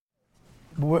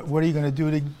 What are you going to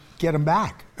do to get him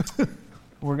back?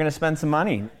 We're going to spend some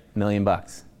money, $1 million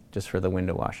just for the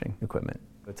window washing equipment.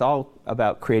 It's all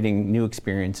about creating new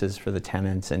experiences for the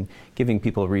tenants and giving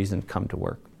people a reason to come to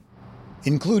work.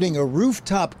 Including a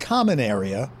rooftop common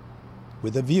area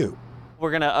with a view.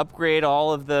 We're going to upgrade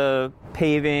all of the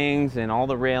pavings and all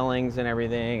the railings and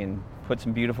everything and put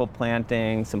some beautiful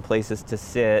plantings, some places to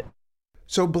sit.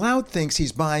 So Blout thinks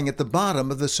he's buying at the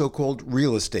bottom of the so-called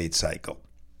real estate cycle.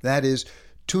 That is,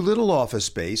 too little office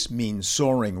space means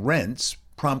soaring rents,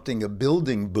 prompting a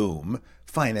building boom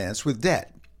financed with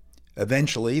debt.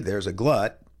 Eventually, there's a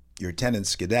glut. Your tenants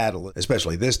skedaddle,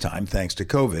 especially this time thanks to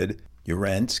COVID. Your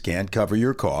rents can't cover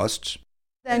your costs.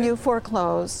 Then you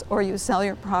foreclose or you sell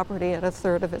your property at a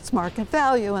third of its market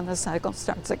value and the cycle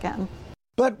starts again.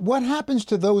 But what happens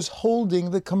to those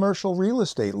holding the commercial real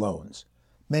estate loans?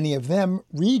 Many of them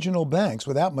regional banks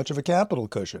without much of a capital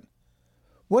cushion.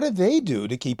 What do they do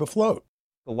to keep afloat?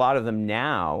 A lot of them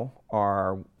now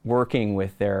are working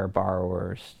with their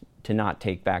borrowers to not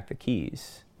take back the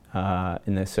keys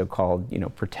in the so-called,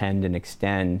 pretend and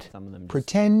extend. Some of them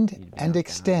pretend and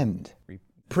extend.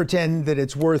 Pretend that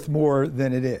it's worth more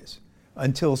than it is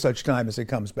until such time as it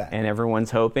comes back. And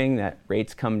everyone's hoping that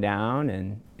rates come down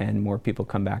and more people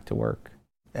come back to work.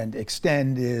 And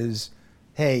extend is,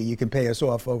 hey, you can pay us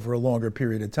off over a longer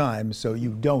period of time so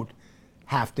you don't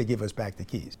have to give us back the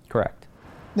keys. Correct.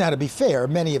 Now, to be fair,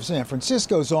 many of San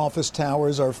Francisco's office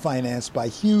towers are financed by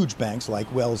huge banks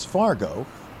like Wells Fargo,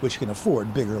 which can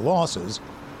afford bigger losses.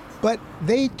 But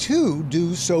they, too,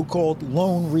 do so-called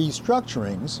loan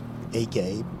restructurings,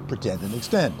 a.k.a. pretend and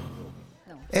extend.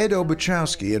 Ed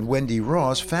Obuchowski and Wendy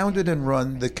Ross founded and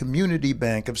run the Community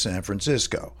Bank of San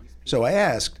Francisco. So I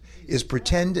asked, is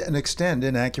pretend and extend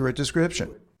an accurate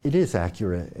description? It is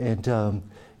accurate. And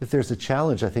if there's a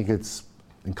challenge, I think it's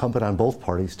incumbent on both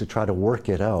parties to try to work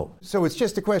it out. So it's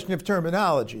just a question of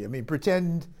terminology. I mean,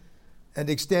 pretend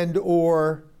and extend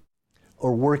or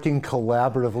working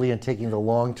collaboratively and taking the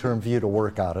long-term view to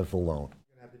work out of the loan.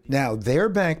 Now, their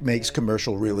bank makes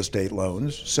commercial real estate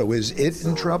loans, so is it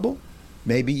in trouble?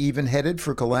 Maybe even headed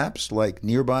for collapse like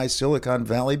nearby Silicon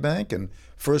Valley Bank and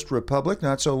First Republic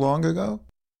not so long ago?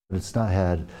 It's not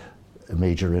had a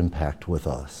major impact with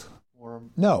us.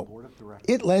 No.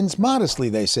 It lends modestly,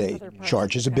 they say,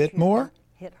 charges a bit more,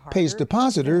 pays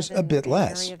depositors a bit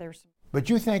less. But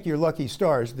you thank your lucky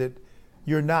stars that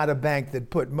you're not a bank that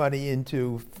put money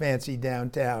into fancy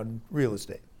downtown real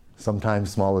estate.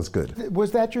 Sometimes small is good.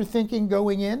 Was that your thinking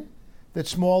going in? That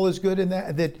small is good and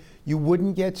that you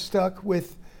wouldn't get stuck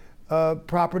with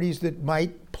properties that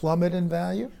might plummet in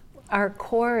value? Our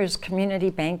core is community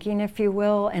banking, if you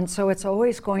will, and so it's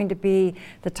always going to be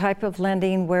the type of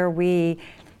lending where we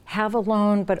have a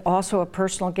loan, but also a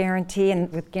personal guarantee. And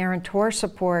with guarantor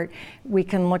support, we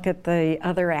can look at the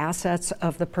other assets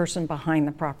of the person behind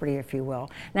the property, if you will.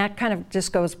 And that kind of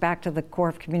just goes back to the core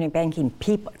of community banking.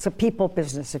 People, it's a people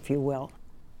business, if you will.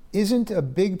 Isn't a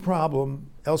big problem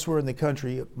elsewhere in the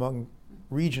country among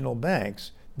regional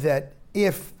banks that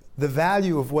if the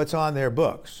value of what's on their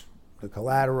books, the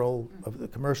collateral of the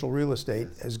commercial real estate,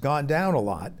 has gone down a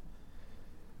lot,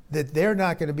 that they're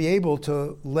not going to be able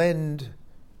to lend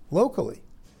locally?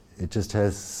 It just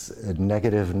has a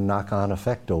negative knock-on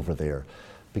effect over there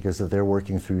because if they're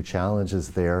working through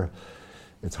challenges there,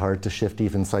 it's hard to shift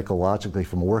even psychologically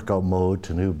from workout mode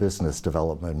to new business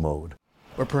development mode.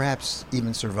 Or perhaps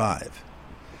even survive.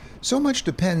 So much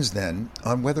depends then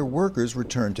on whether workers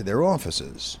return to their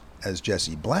offices, as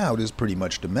Jesse Bloud is pretty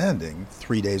much demanding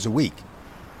 3 days a week.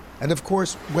 And of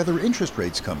course, whether interest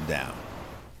rates come down.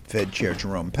 Fed Chair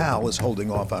Jerome Powell is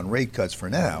holding off on rate cuts for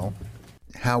now.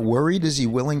 How worried is he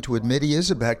willing to admit he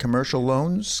is about commercial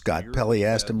loans? Scott Pelley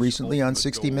asked him recently on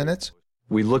 60 Minutes.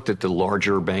 We looked at the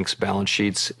larger banks' balance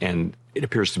sheets, and it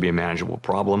appears to be a manageable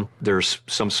problem. There's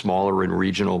some smaller and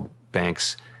regional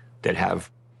banks that have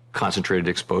concentrated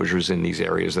exposures in these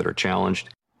areas that are challenged.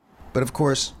 But of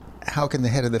course, how can the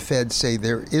head of the Fed say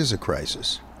there is a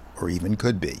crisis, or even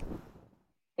could be?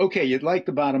 Okay, you'd like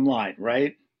the bottom line,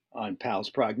 right? On Powell's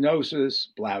prognosis,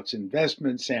 Bloud's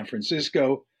investment, San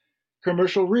Francisco,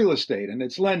 commercial real estate and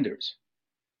its lenders.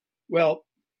 Well,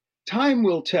 time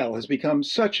will tell has become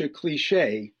such a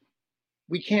cliche,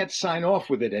 we can't sign off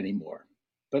with it anymore.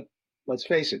 But let's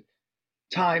face it,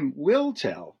 time will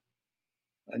tell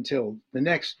until the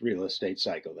next real estate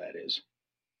cycle, that is.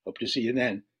 Hope to see you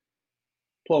then.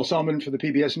 Paul Sulman for the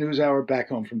PBS NewsHour, back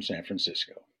home from San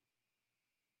Francisco.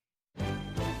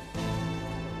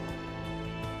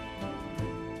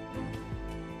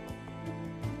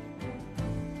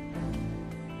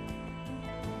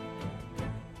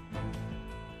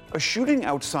 A shooting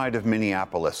outside of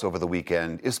Minneapolis over the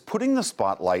weekend is putting the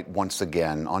spotlight once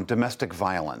again on domestic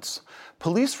violence.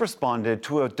 Police responded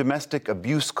to a domestic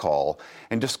abuse call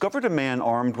and discovered a man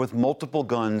armed with multiple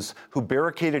guns who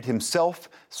barricaded himself,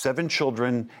 7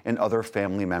 children, and other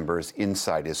family members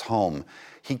inside his home.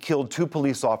 He killed 2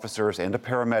 police officers and a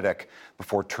paramedic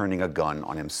before turning a gun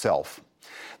on himself.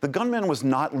 The gunman was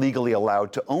not legally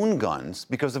allowed to own guns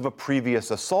because of a previous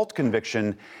assault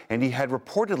conviction, and he had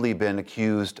reportedly been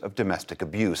accused of domestic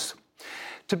abuse.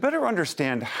 To better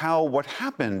understand how what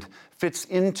happened fits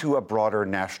into a broader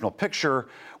national picture,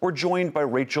 we're joined by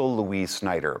Rachel Louise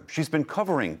Snyder. She's been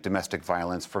covering domestic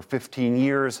violence for 15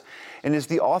 years and is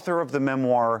the author of the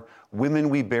memoir, Women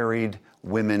We Buried,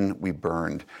 Women We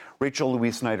Burned. Rachel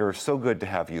Louise Snyder, so good to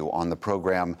have you on the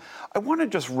program. I want to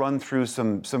just run through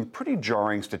some pretty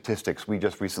jarring statistics we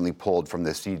just recently pulled from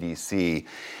the CDC.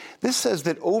 This says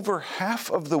that over half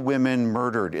of the women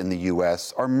murdered in the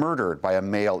U.S. are murdered by a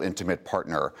male intimate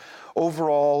partner.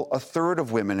 Overall, a third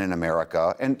of women in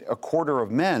America and a quarter of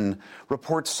men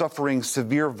report suffering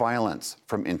severe violence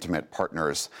from intimate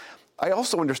partners. I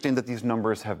also understand that these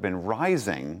numbers have been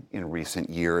rising in recent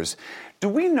years. Do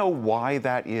we know why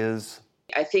that is?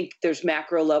 I think there's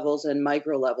macro levels and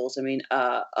micro levels. I mean,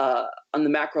 on the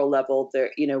macro level,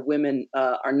 women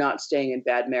are not staying in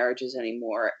bad marriages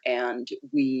anymore, and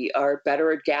we are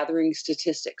better at gathering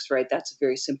statistics, right? That's a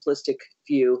very simplistic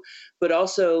view. But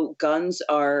also, guns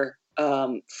are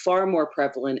far more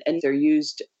prevalent, and they're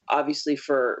used obviously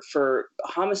for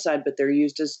homicide, but they're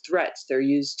used as threats. They're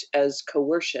used as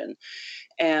coercion,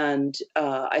 and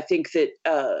I think that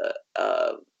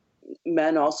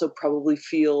men also probably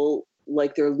feel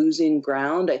like they're losing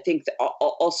ground. I think that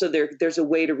also there's a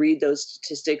way to read those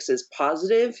statistics as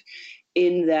positive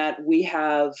in that we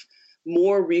have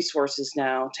more resources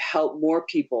now to help more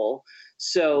people.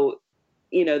 So,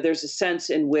 there's a sense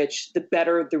in which the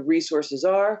better the resources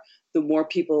are, the more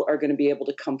people are going to be able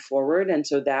to come forward. And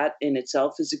so that in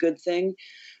itself is a good thing.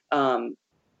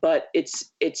 But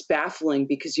it's baffling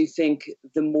because you think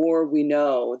the more we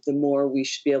know, the more we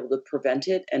should be able to prevent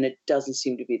it, and it doesn't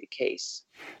seem to be the case.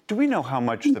 Do we know how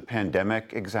much the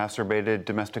pandemic exacerbated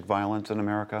domestic violence in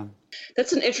America?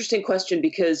 That's an interesting question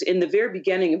because in the very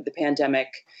beginning of the pandemic,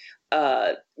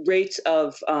 rates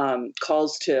of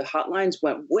calls to hotlines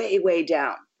went way, way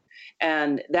down.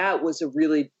 And that was a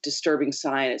really disturbing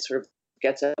sign. It sort of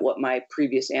gets at what my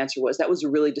previous answer was. That was a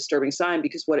really disturbing sign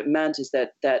because what it meant is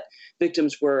that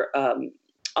victims were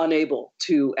unable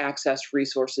to access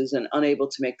resources and unable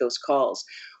to make those calls.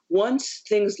 Once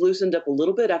things loosened up a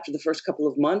little bit after the first couple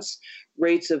of months,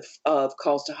 rates of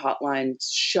calls to hotlines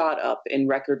shot up in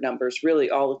record numbers, really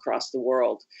all across the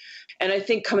world. And I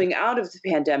think coming out of the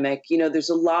pandemic, there's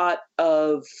a lot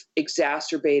of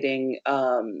exacerbating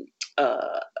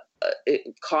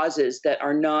causes that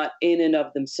are not in and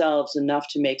of themselves enough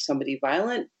to make somebody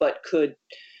violent, but could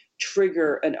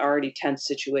trigger an already tense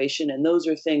situation. And those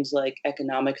are things like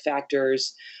economic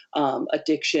factors,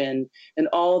 addiction, and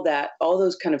all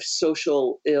those kind of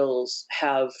social ills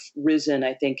have risen,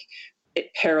 I think,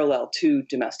 parallel to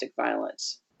domestic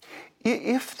violence.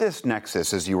 If this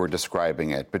nexus, as you were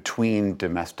describing it, between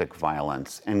domestic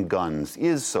violence and guns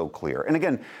is so clear, and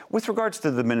again, with regards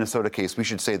to the Minnesota case, we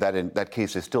should say that that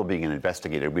case is still being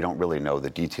investigated. We don't really know the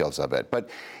details of it. But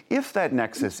if that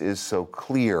nexus is so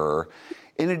clear,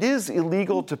 and it is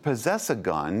illegal to possess a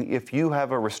gun if you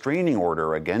have a restraining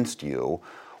order against you,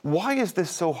 why is this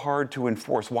so hard to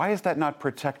enforce? Why is that not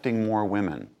protecting more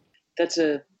women? That's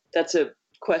a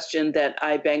question that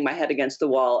I bang my head against the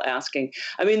wall asking.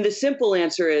 I mean, the simple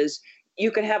answer is you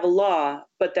can have a law,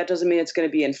 but that doesn't mean it's going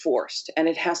to be enforced, and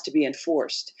it has to be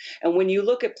enforced. And when you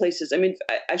look at places, I mean,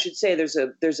 I should say there's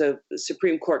a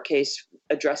Supreme Court case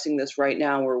addressing this right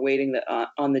now. We're waiting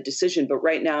on the decision, but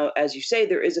right now, as you say,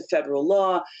 there is a federal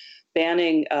law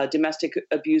banning domestic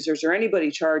abusers or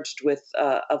anybody charged with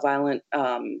a violent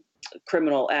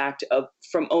criminal act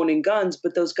from owning guns,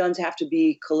 but those guns have to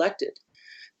be collected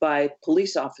by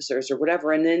police officers or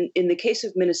whatever. And then in the case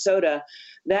of Minnesota,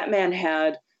 that man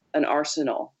had an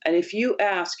arsenal. And if you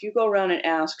go around and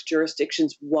ask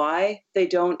jurisdictions why they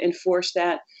don't enforce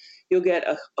that, you'll get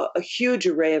a huge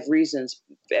array of reasons.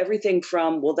 Everything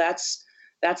from, well, that's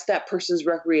that person's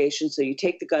recreation. So you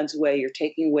take the guns away, you're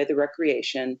taking away the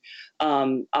recreation.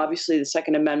 Obviously, the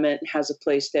Second Amendment has a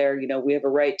place there. We have a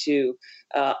right to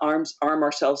arm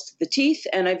ourselves to the teeth.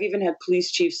 And I've even had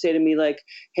police chiefs say to me, like,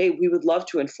 hey, we would love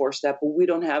to enforce that, but we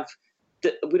don't have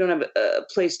a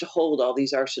place to hold all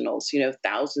these arsenals,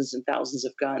 thousands and thousands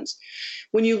of guns.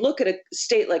 When you look at a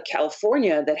state like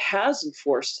California that has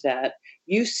enforced that,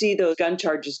 you see those gun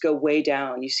charges go way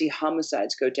down. You see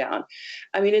homicides go down.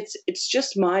 I mean, it's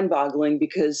just mind-boggling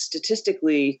because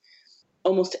statistically,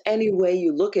 almost any way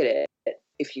you look at it,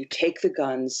 if you take the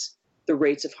guns, the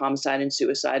rates of homicide and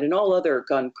suicide and all other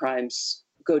gun crimes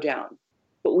go down.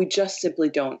 But we just simply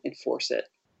don't enforce it.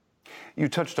 You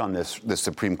touched on the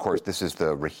Supreme Court. This is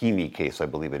the Rahimi case, I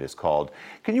believe it is called.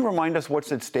 Can you remind us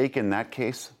what's at stake in that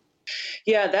case?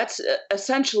 Yeah, that's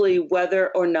essentially whether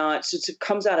or not. So it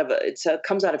comes out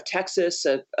of Texas.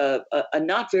 A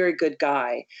not very good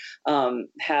guy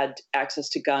had access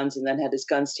to guns and then had his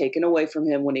guns taken away from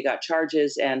him when he got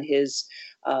charges. And his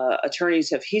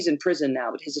attorneys he's in prison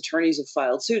now, but his attorneys have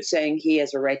filed suit saying he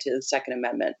has a right to the Second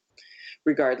Amendment,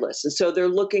 regardless. And so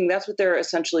that's what they're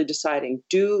essentially deciding.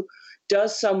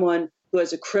 Does someone who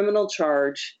has a criminal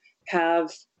charge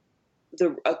have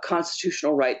a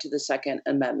constitutional right to the Second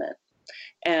Amendment?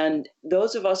 And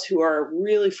those of us who are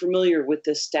really familiar with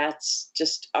the stats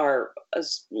just are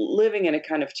living in a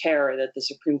kind of terror that the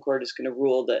Supreme Court is going to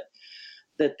rule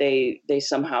that they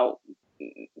somehow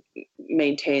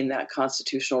maintain that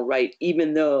constitutional right,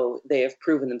 even though they have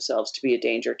proven themselves to be a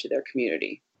danger to their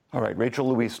community. All right, Rachel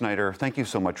Louise Snyder, thank you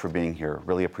so much for being here.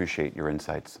 Really appreciate your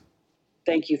insights.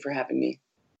 Thank you for having me.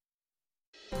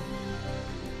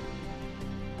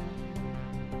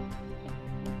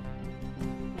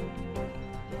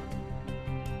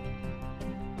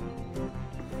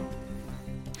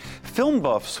 Film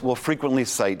buffs will frequently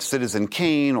cite Citizen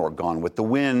Kane or Gone with the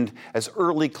Wind as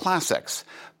early classics.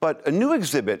 But a new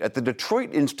exhibit at the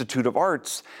Detroit Institute of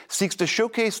Arts seeks to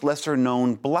showcase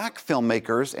lesser-known Black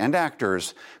filmmakers and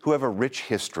actors who have a rich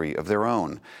history of their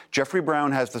own. Jeffrey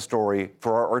Brown has the story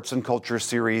for our Arts and Culture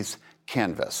series,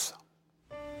 Canvas.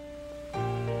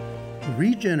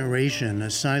 Regeneration, a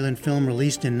silent film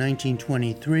released in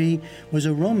 1923, was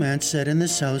a romance set in the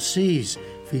South Seas,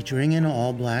 featuring an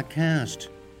all-black cast.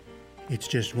 It's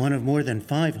just one of more than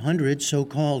 500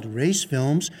 so-called race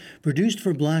films produced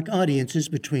for Black audiences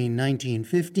between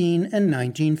 1915 and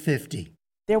 1950.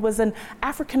 There was an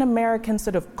African-American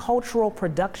sort of cultural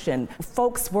production,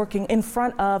 folks working in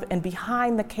front of and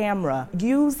behind the camera,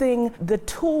 using the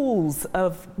tools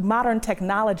of modern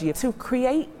technology to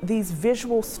create these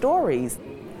visual stories.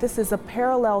 This is a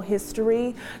parallel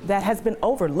history that has been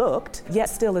overlooked, yet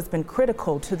still has been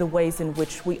critical to the ways in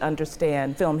which we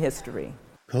understand film history.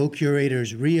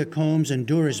 Co-curators Rhea Combs and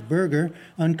Doris Berger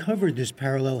uncovered this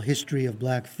parallel history of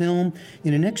Black film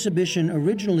in an exhibition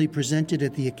originally presented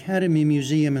at the Academy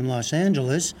Museum in Los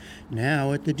Angeles,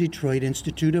 now at the Detroit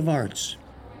Institute of Arts.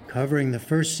 Covering the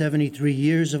first 73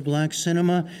 years of black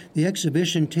cinema, the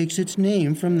exhibition takes its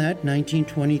name from that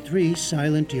 1923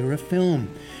 silent-era film,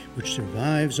 which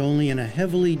survives only in a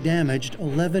heavily damaged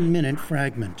 11-minute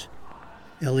fragment.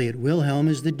 Elliot Wilhelm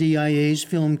is the DIA's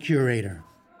film curator.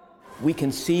 We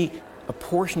can see a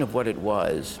portion of what it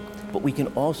was, but we can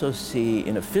also see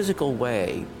in a physical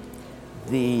way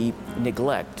the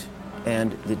neglect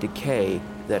and the decay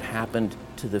that happened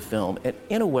to the film. And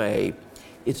in a way,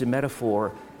 it's a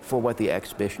metaphor for what the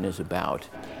exhibition is about,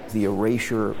 the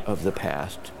erasure of the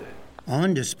past.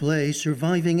 On display,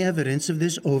 surviving evidence of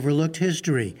this overlooked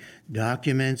history,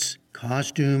 documents,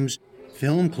 costumes,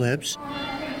 film clips,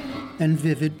 and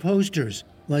vivid posters,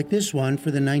 like this one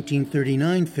for the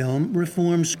 1939 film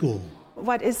Reform School.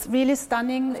 What is really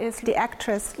stunning is the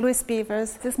actress, Louise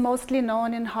Beavers, is mostly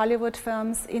known in Hollywood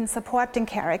films in supporting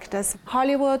characters.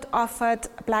 Hollywood offered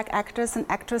black actors and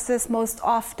actresses most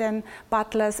often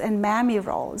butlers and mammy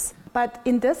roles. But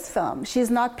in this film, she's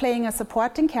not playing a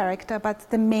supporting character, but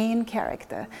the main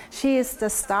character. She is the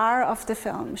star of the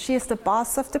film. She is the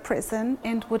boss of the prison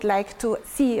and would like to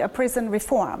see a prison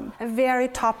reform. A very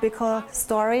topical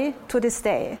story to this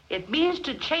day. It means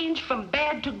to change from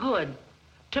bad to good,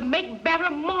 to make better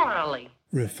morally.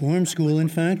 Reform School, in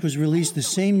fact, was released the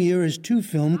same year as two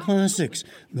film classics,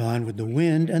 Gone with the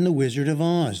Wind and The Wizard of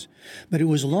Oz. But it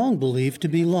was long believed to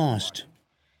be lost.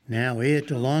 Now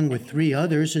it, along with three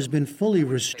others, has been fully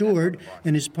restored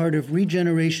and is part of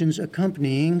Regeneration's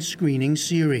accompanying screening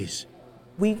series.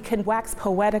 We can wax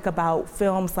poetic about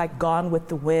films like Gone with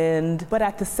the Wind, but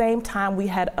at the same time we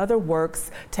had other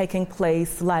works taking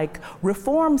place like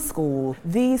Reform School.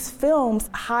 These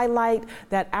films highlight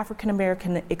that African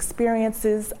American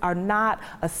experiences are not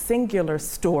a singular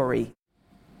story.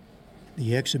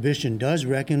 The exhibition does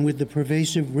reckon with the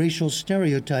pervasive racial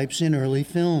stereotypes in early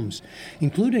films,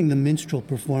 including the minstrel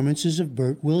performances of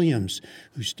Burt Williams,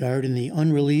 who starred in the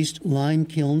unreleased Lime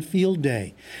Kiln Field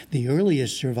Day, the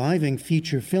earliest surviving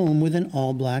feature film with an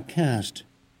all-black cast.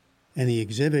 And the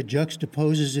exhibit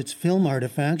juxtaposes its film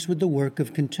artifacts with the work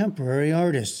of contemporary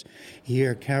artists.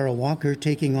 Here, Kara Walker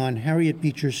taking on Harriet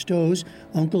Beecher Stowe's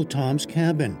Uncle Tom's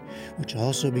Cabin, which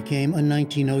also became a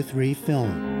 1903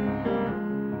 film.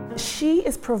 She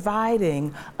is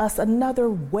providing us another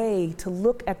way to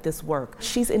look at this work.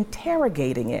 She's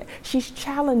interrogating it. She's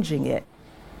challenging it.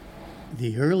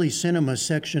 The early cinema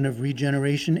section of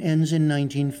Regeneration ends in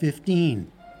 1915,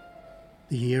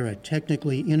 the year a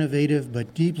technically innovative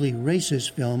but deeply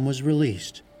racist film was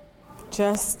released.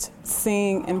 Just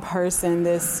seeing in person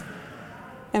this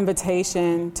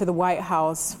invitation to the White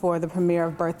House for the premiere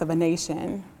of Birth of a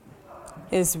Nation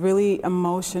is really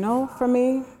emotional for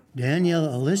me. Danielle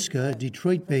Aliska, a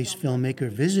Detroit-based filmmaker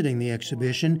visiting the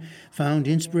exhibition, found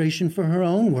inspiration for her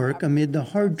own work amid the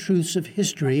hard truths of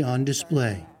history on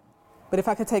display. But if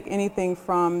I could take anything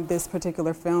from this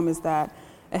particular film is that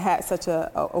it had such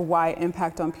a wide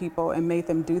impact on people and made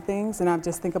them do things. And I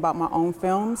just think about my own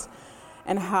films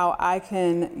and how I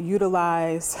can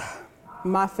utilize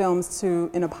my films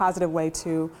in a positive way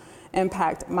to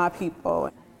impact my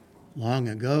people. Long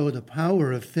ago, the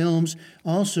power of films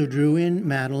also drew in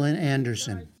Madeline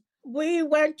Anderson. We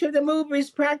went to the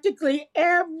movies practically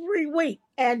every week,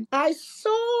 and I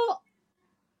saw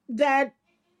that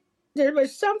there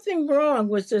was something wrong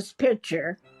with this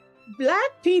picture.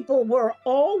 Black people were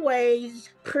always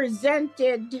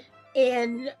presented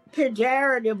in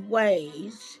pejorative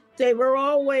ways. They were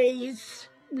always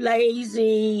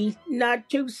lazy, not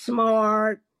too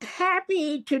smart,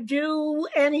 happy to do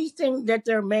anything that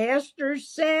their masters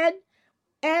said.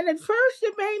 And at first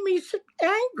it made me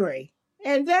angry.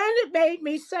 And then it made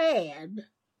me sad.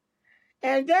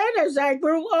 And then as I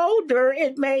grew older,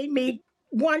 it made me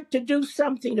want to do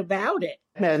something about it.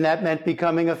 And that meant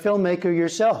becoming a filmmaker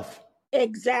yourself.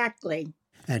 Exactly.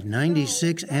 At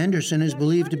 96, Anderson is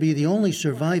believed to be the only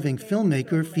surviving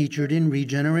filmmaker featured in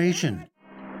Regeneration,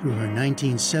 through her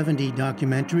 1970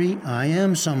 documentary, I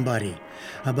Am Somebody,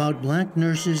 about black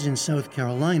nurses in South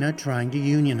Carolina trying to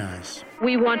unionize.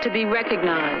 We want to be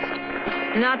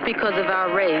recognized, not because of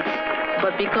our race,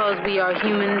 but because we are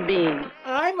human beings.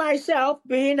 I myself,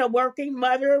 being a working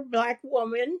mother, black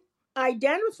woman,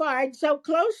 identified so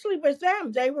closely with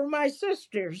them. They were my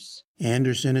sisters.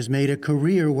 Anderson has made a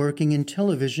career working in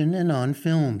television and on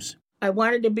films. I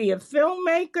wanted to be a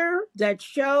filmmaker that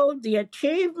showed the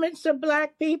achievements of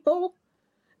black people,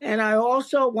 and I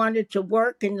also wanted to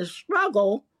work in the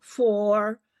struggle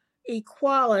for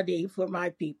equality for my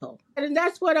people. And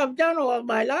that's what I've done all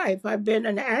my life. I've been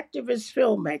an activist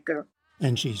filmmaker.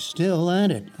 And she's still at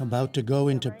it, about to go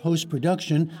into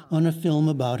post-production on a film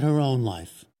about her own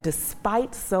life.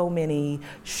 Despite so many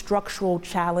structural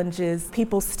challenges,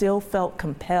 people still felt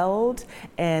compelled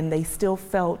and they still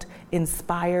felt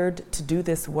inspired to do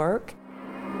this work.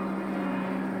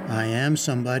 I Am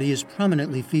Somebody is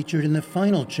prominently featured in the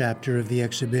final chapter of the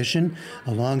exhibition,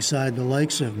 alongside the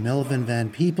likes of Melvin Van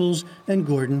Peebles and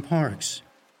Gordon Parks.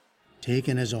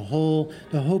 Taken as a whole,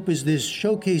 the hope is this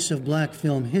showcase of black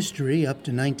film history up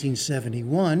to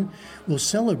 1971 will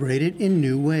celebrate it in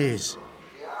new ways.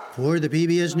 For the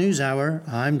PBS NewsHour,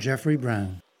 I'm Jeffrey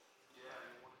Brown.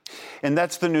 And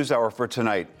that's the NewsHour for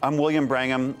tonight. I'm William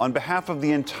Brangham. On behalf of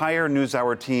the entire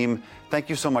NewsHour team, thank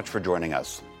you so much for joining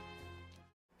us.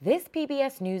 This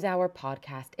PBS NewsHour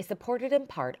podcast is supported in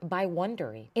part by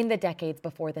Wondery. In the decades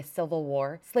before the Civil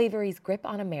War, slavery's grip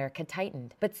on America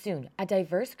tightened. But soon, a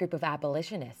diverse group of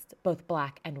abolitionists, both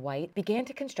black and white, began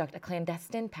to construct a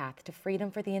clandestine path to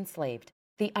freedom for the enslaved.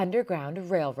 The Underground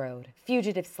Railroad.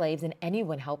 Fugitive slaves and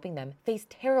anyone helping them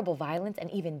faced terrible violence and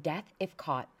even death if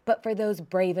caught. But for those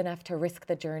brave enough to risk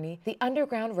the journey, the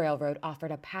Underground Railroad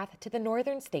offered a path to the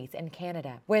northern states and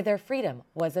Canada, where their freedom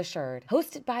was assured.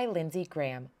 Hosted by Lindsey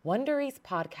Graham, Wondery's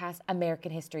podcast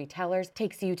American History Tellers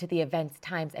takes you to the events,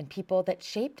 times, and people that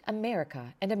shaped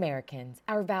America and Americans,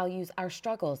 our values, our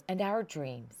struggles, and our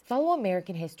dreams. Follow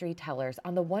American History Tellers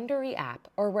on the Wondery app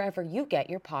or wherever you get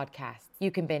your podcasts.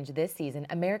 You can binge this season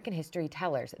American History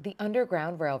Tellers, The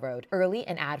Underground Railroad, early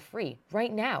and ad-free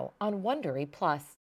right now on Wondery Plus.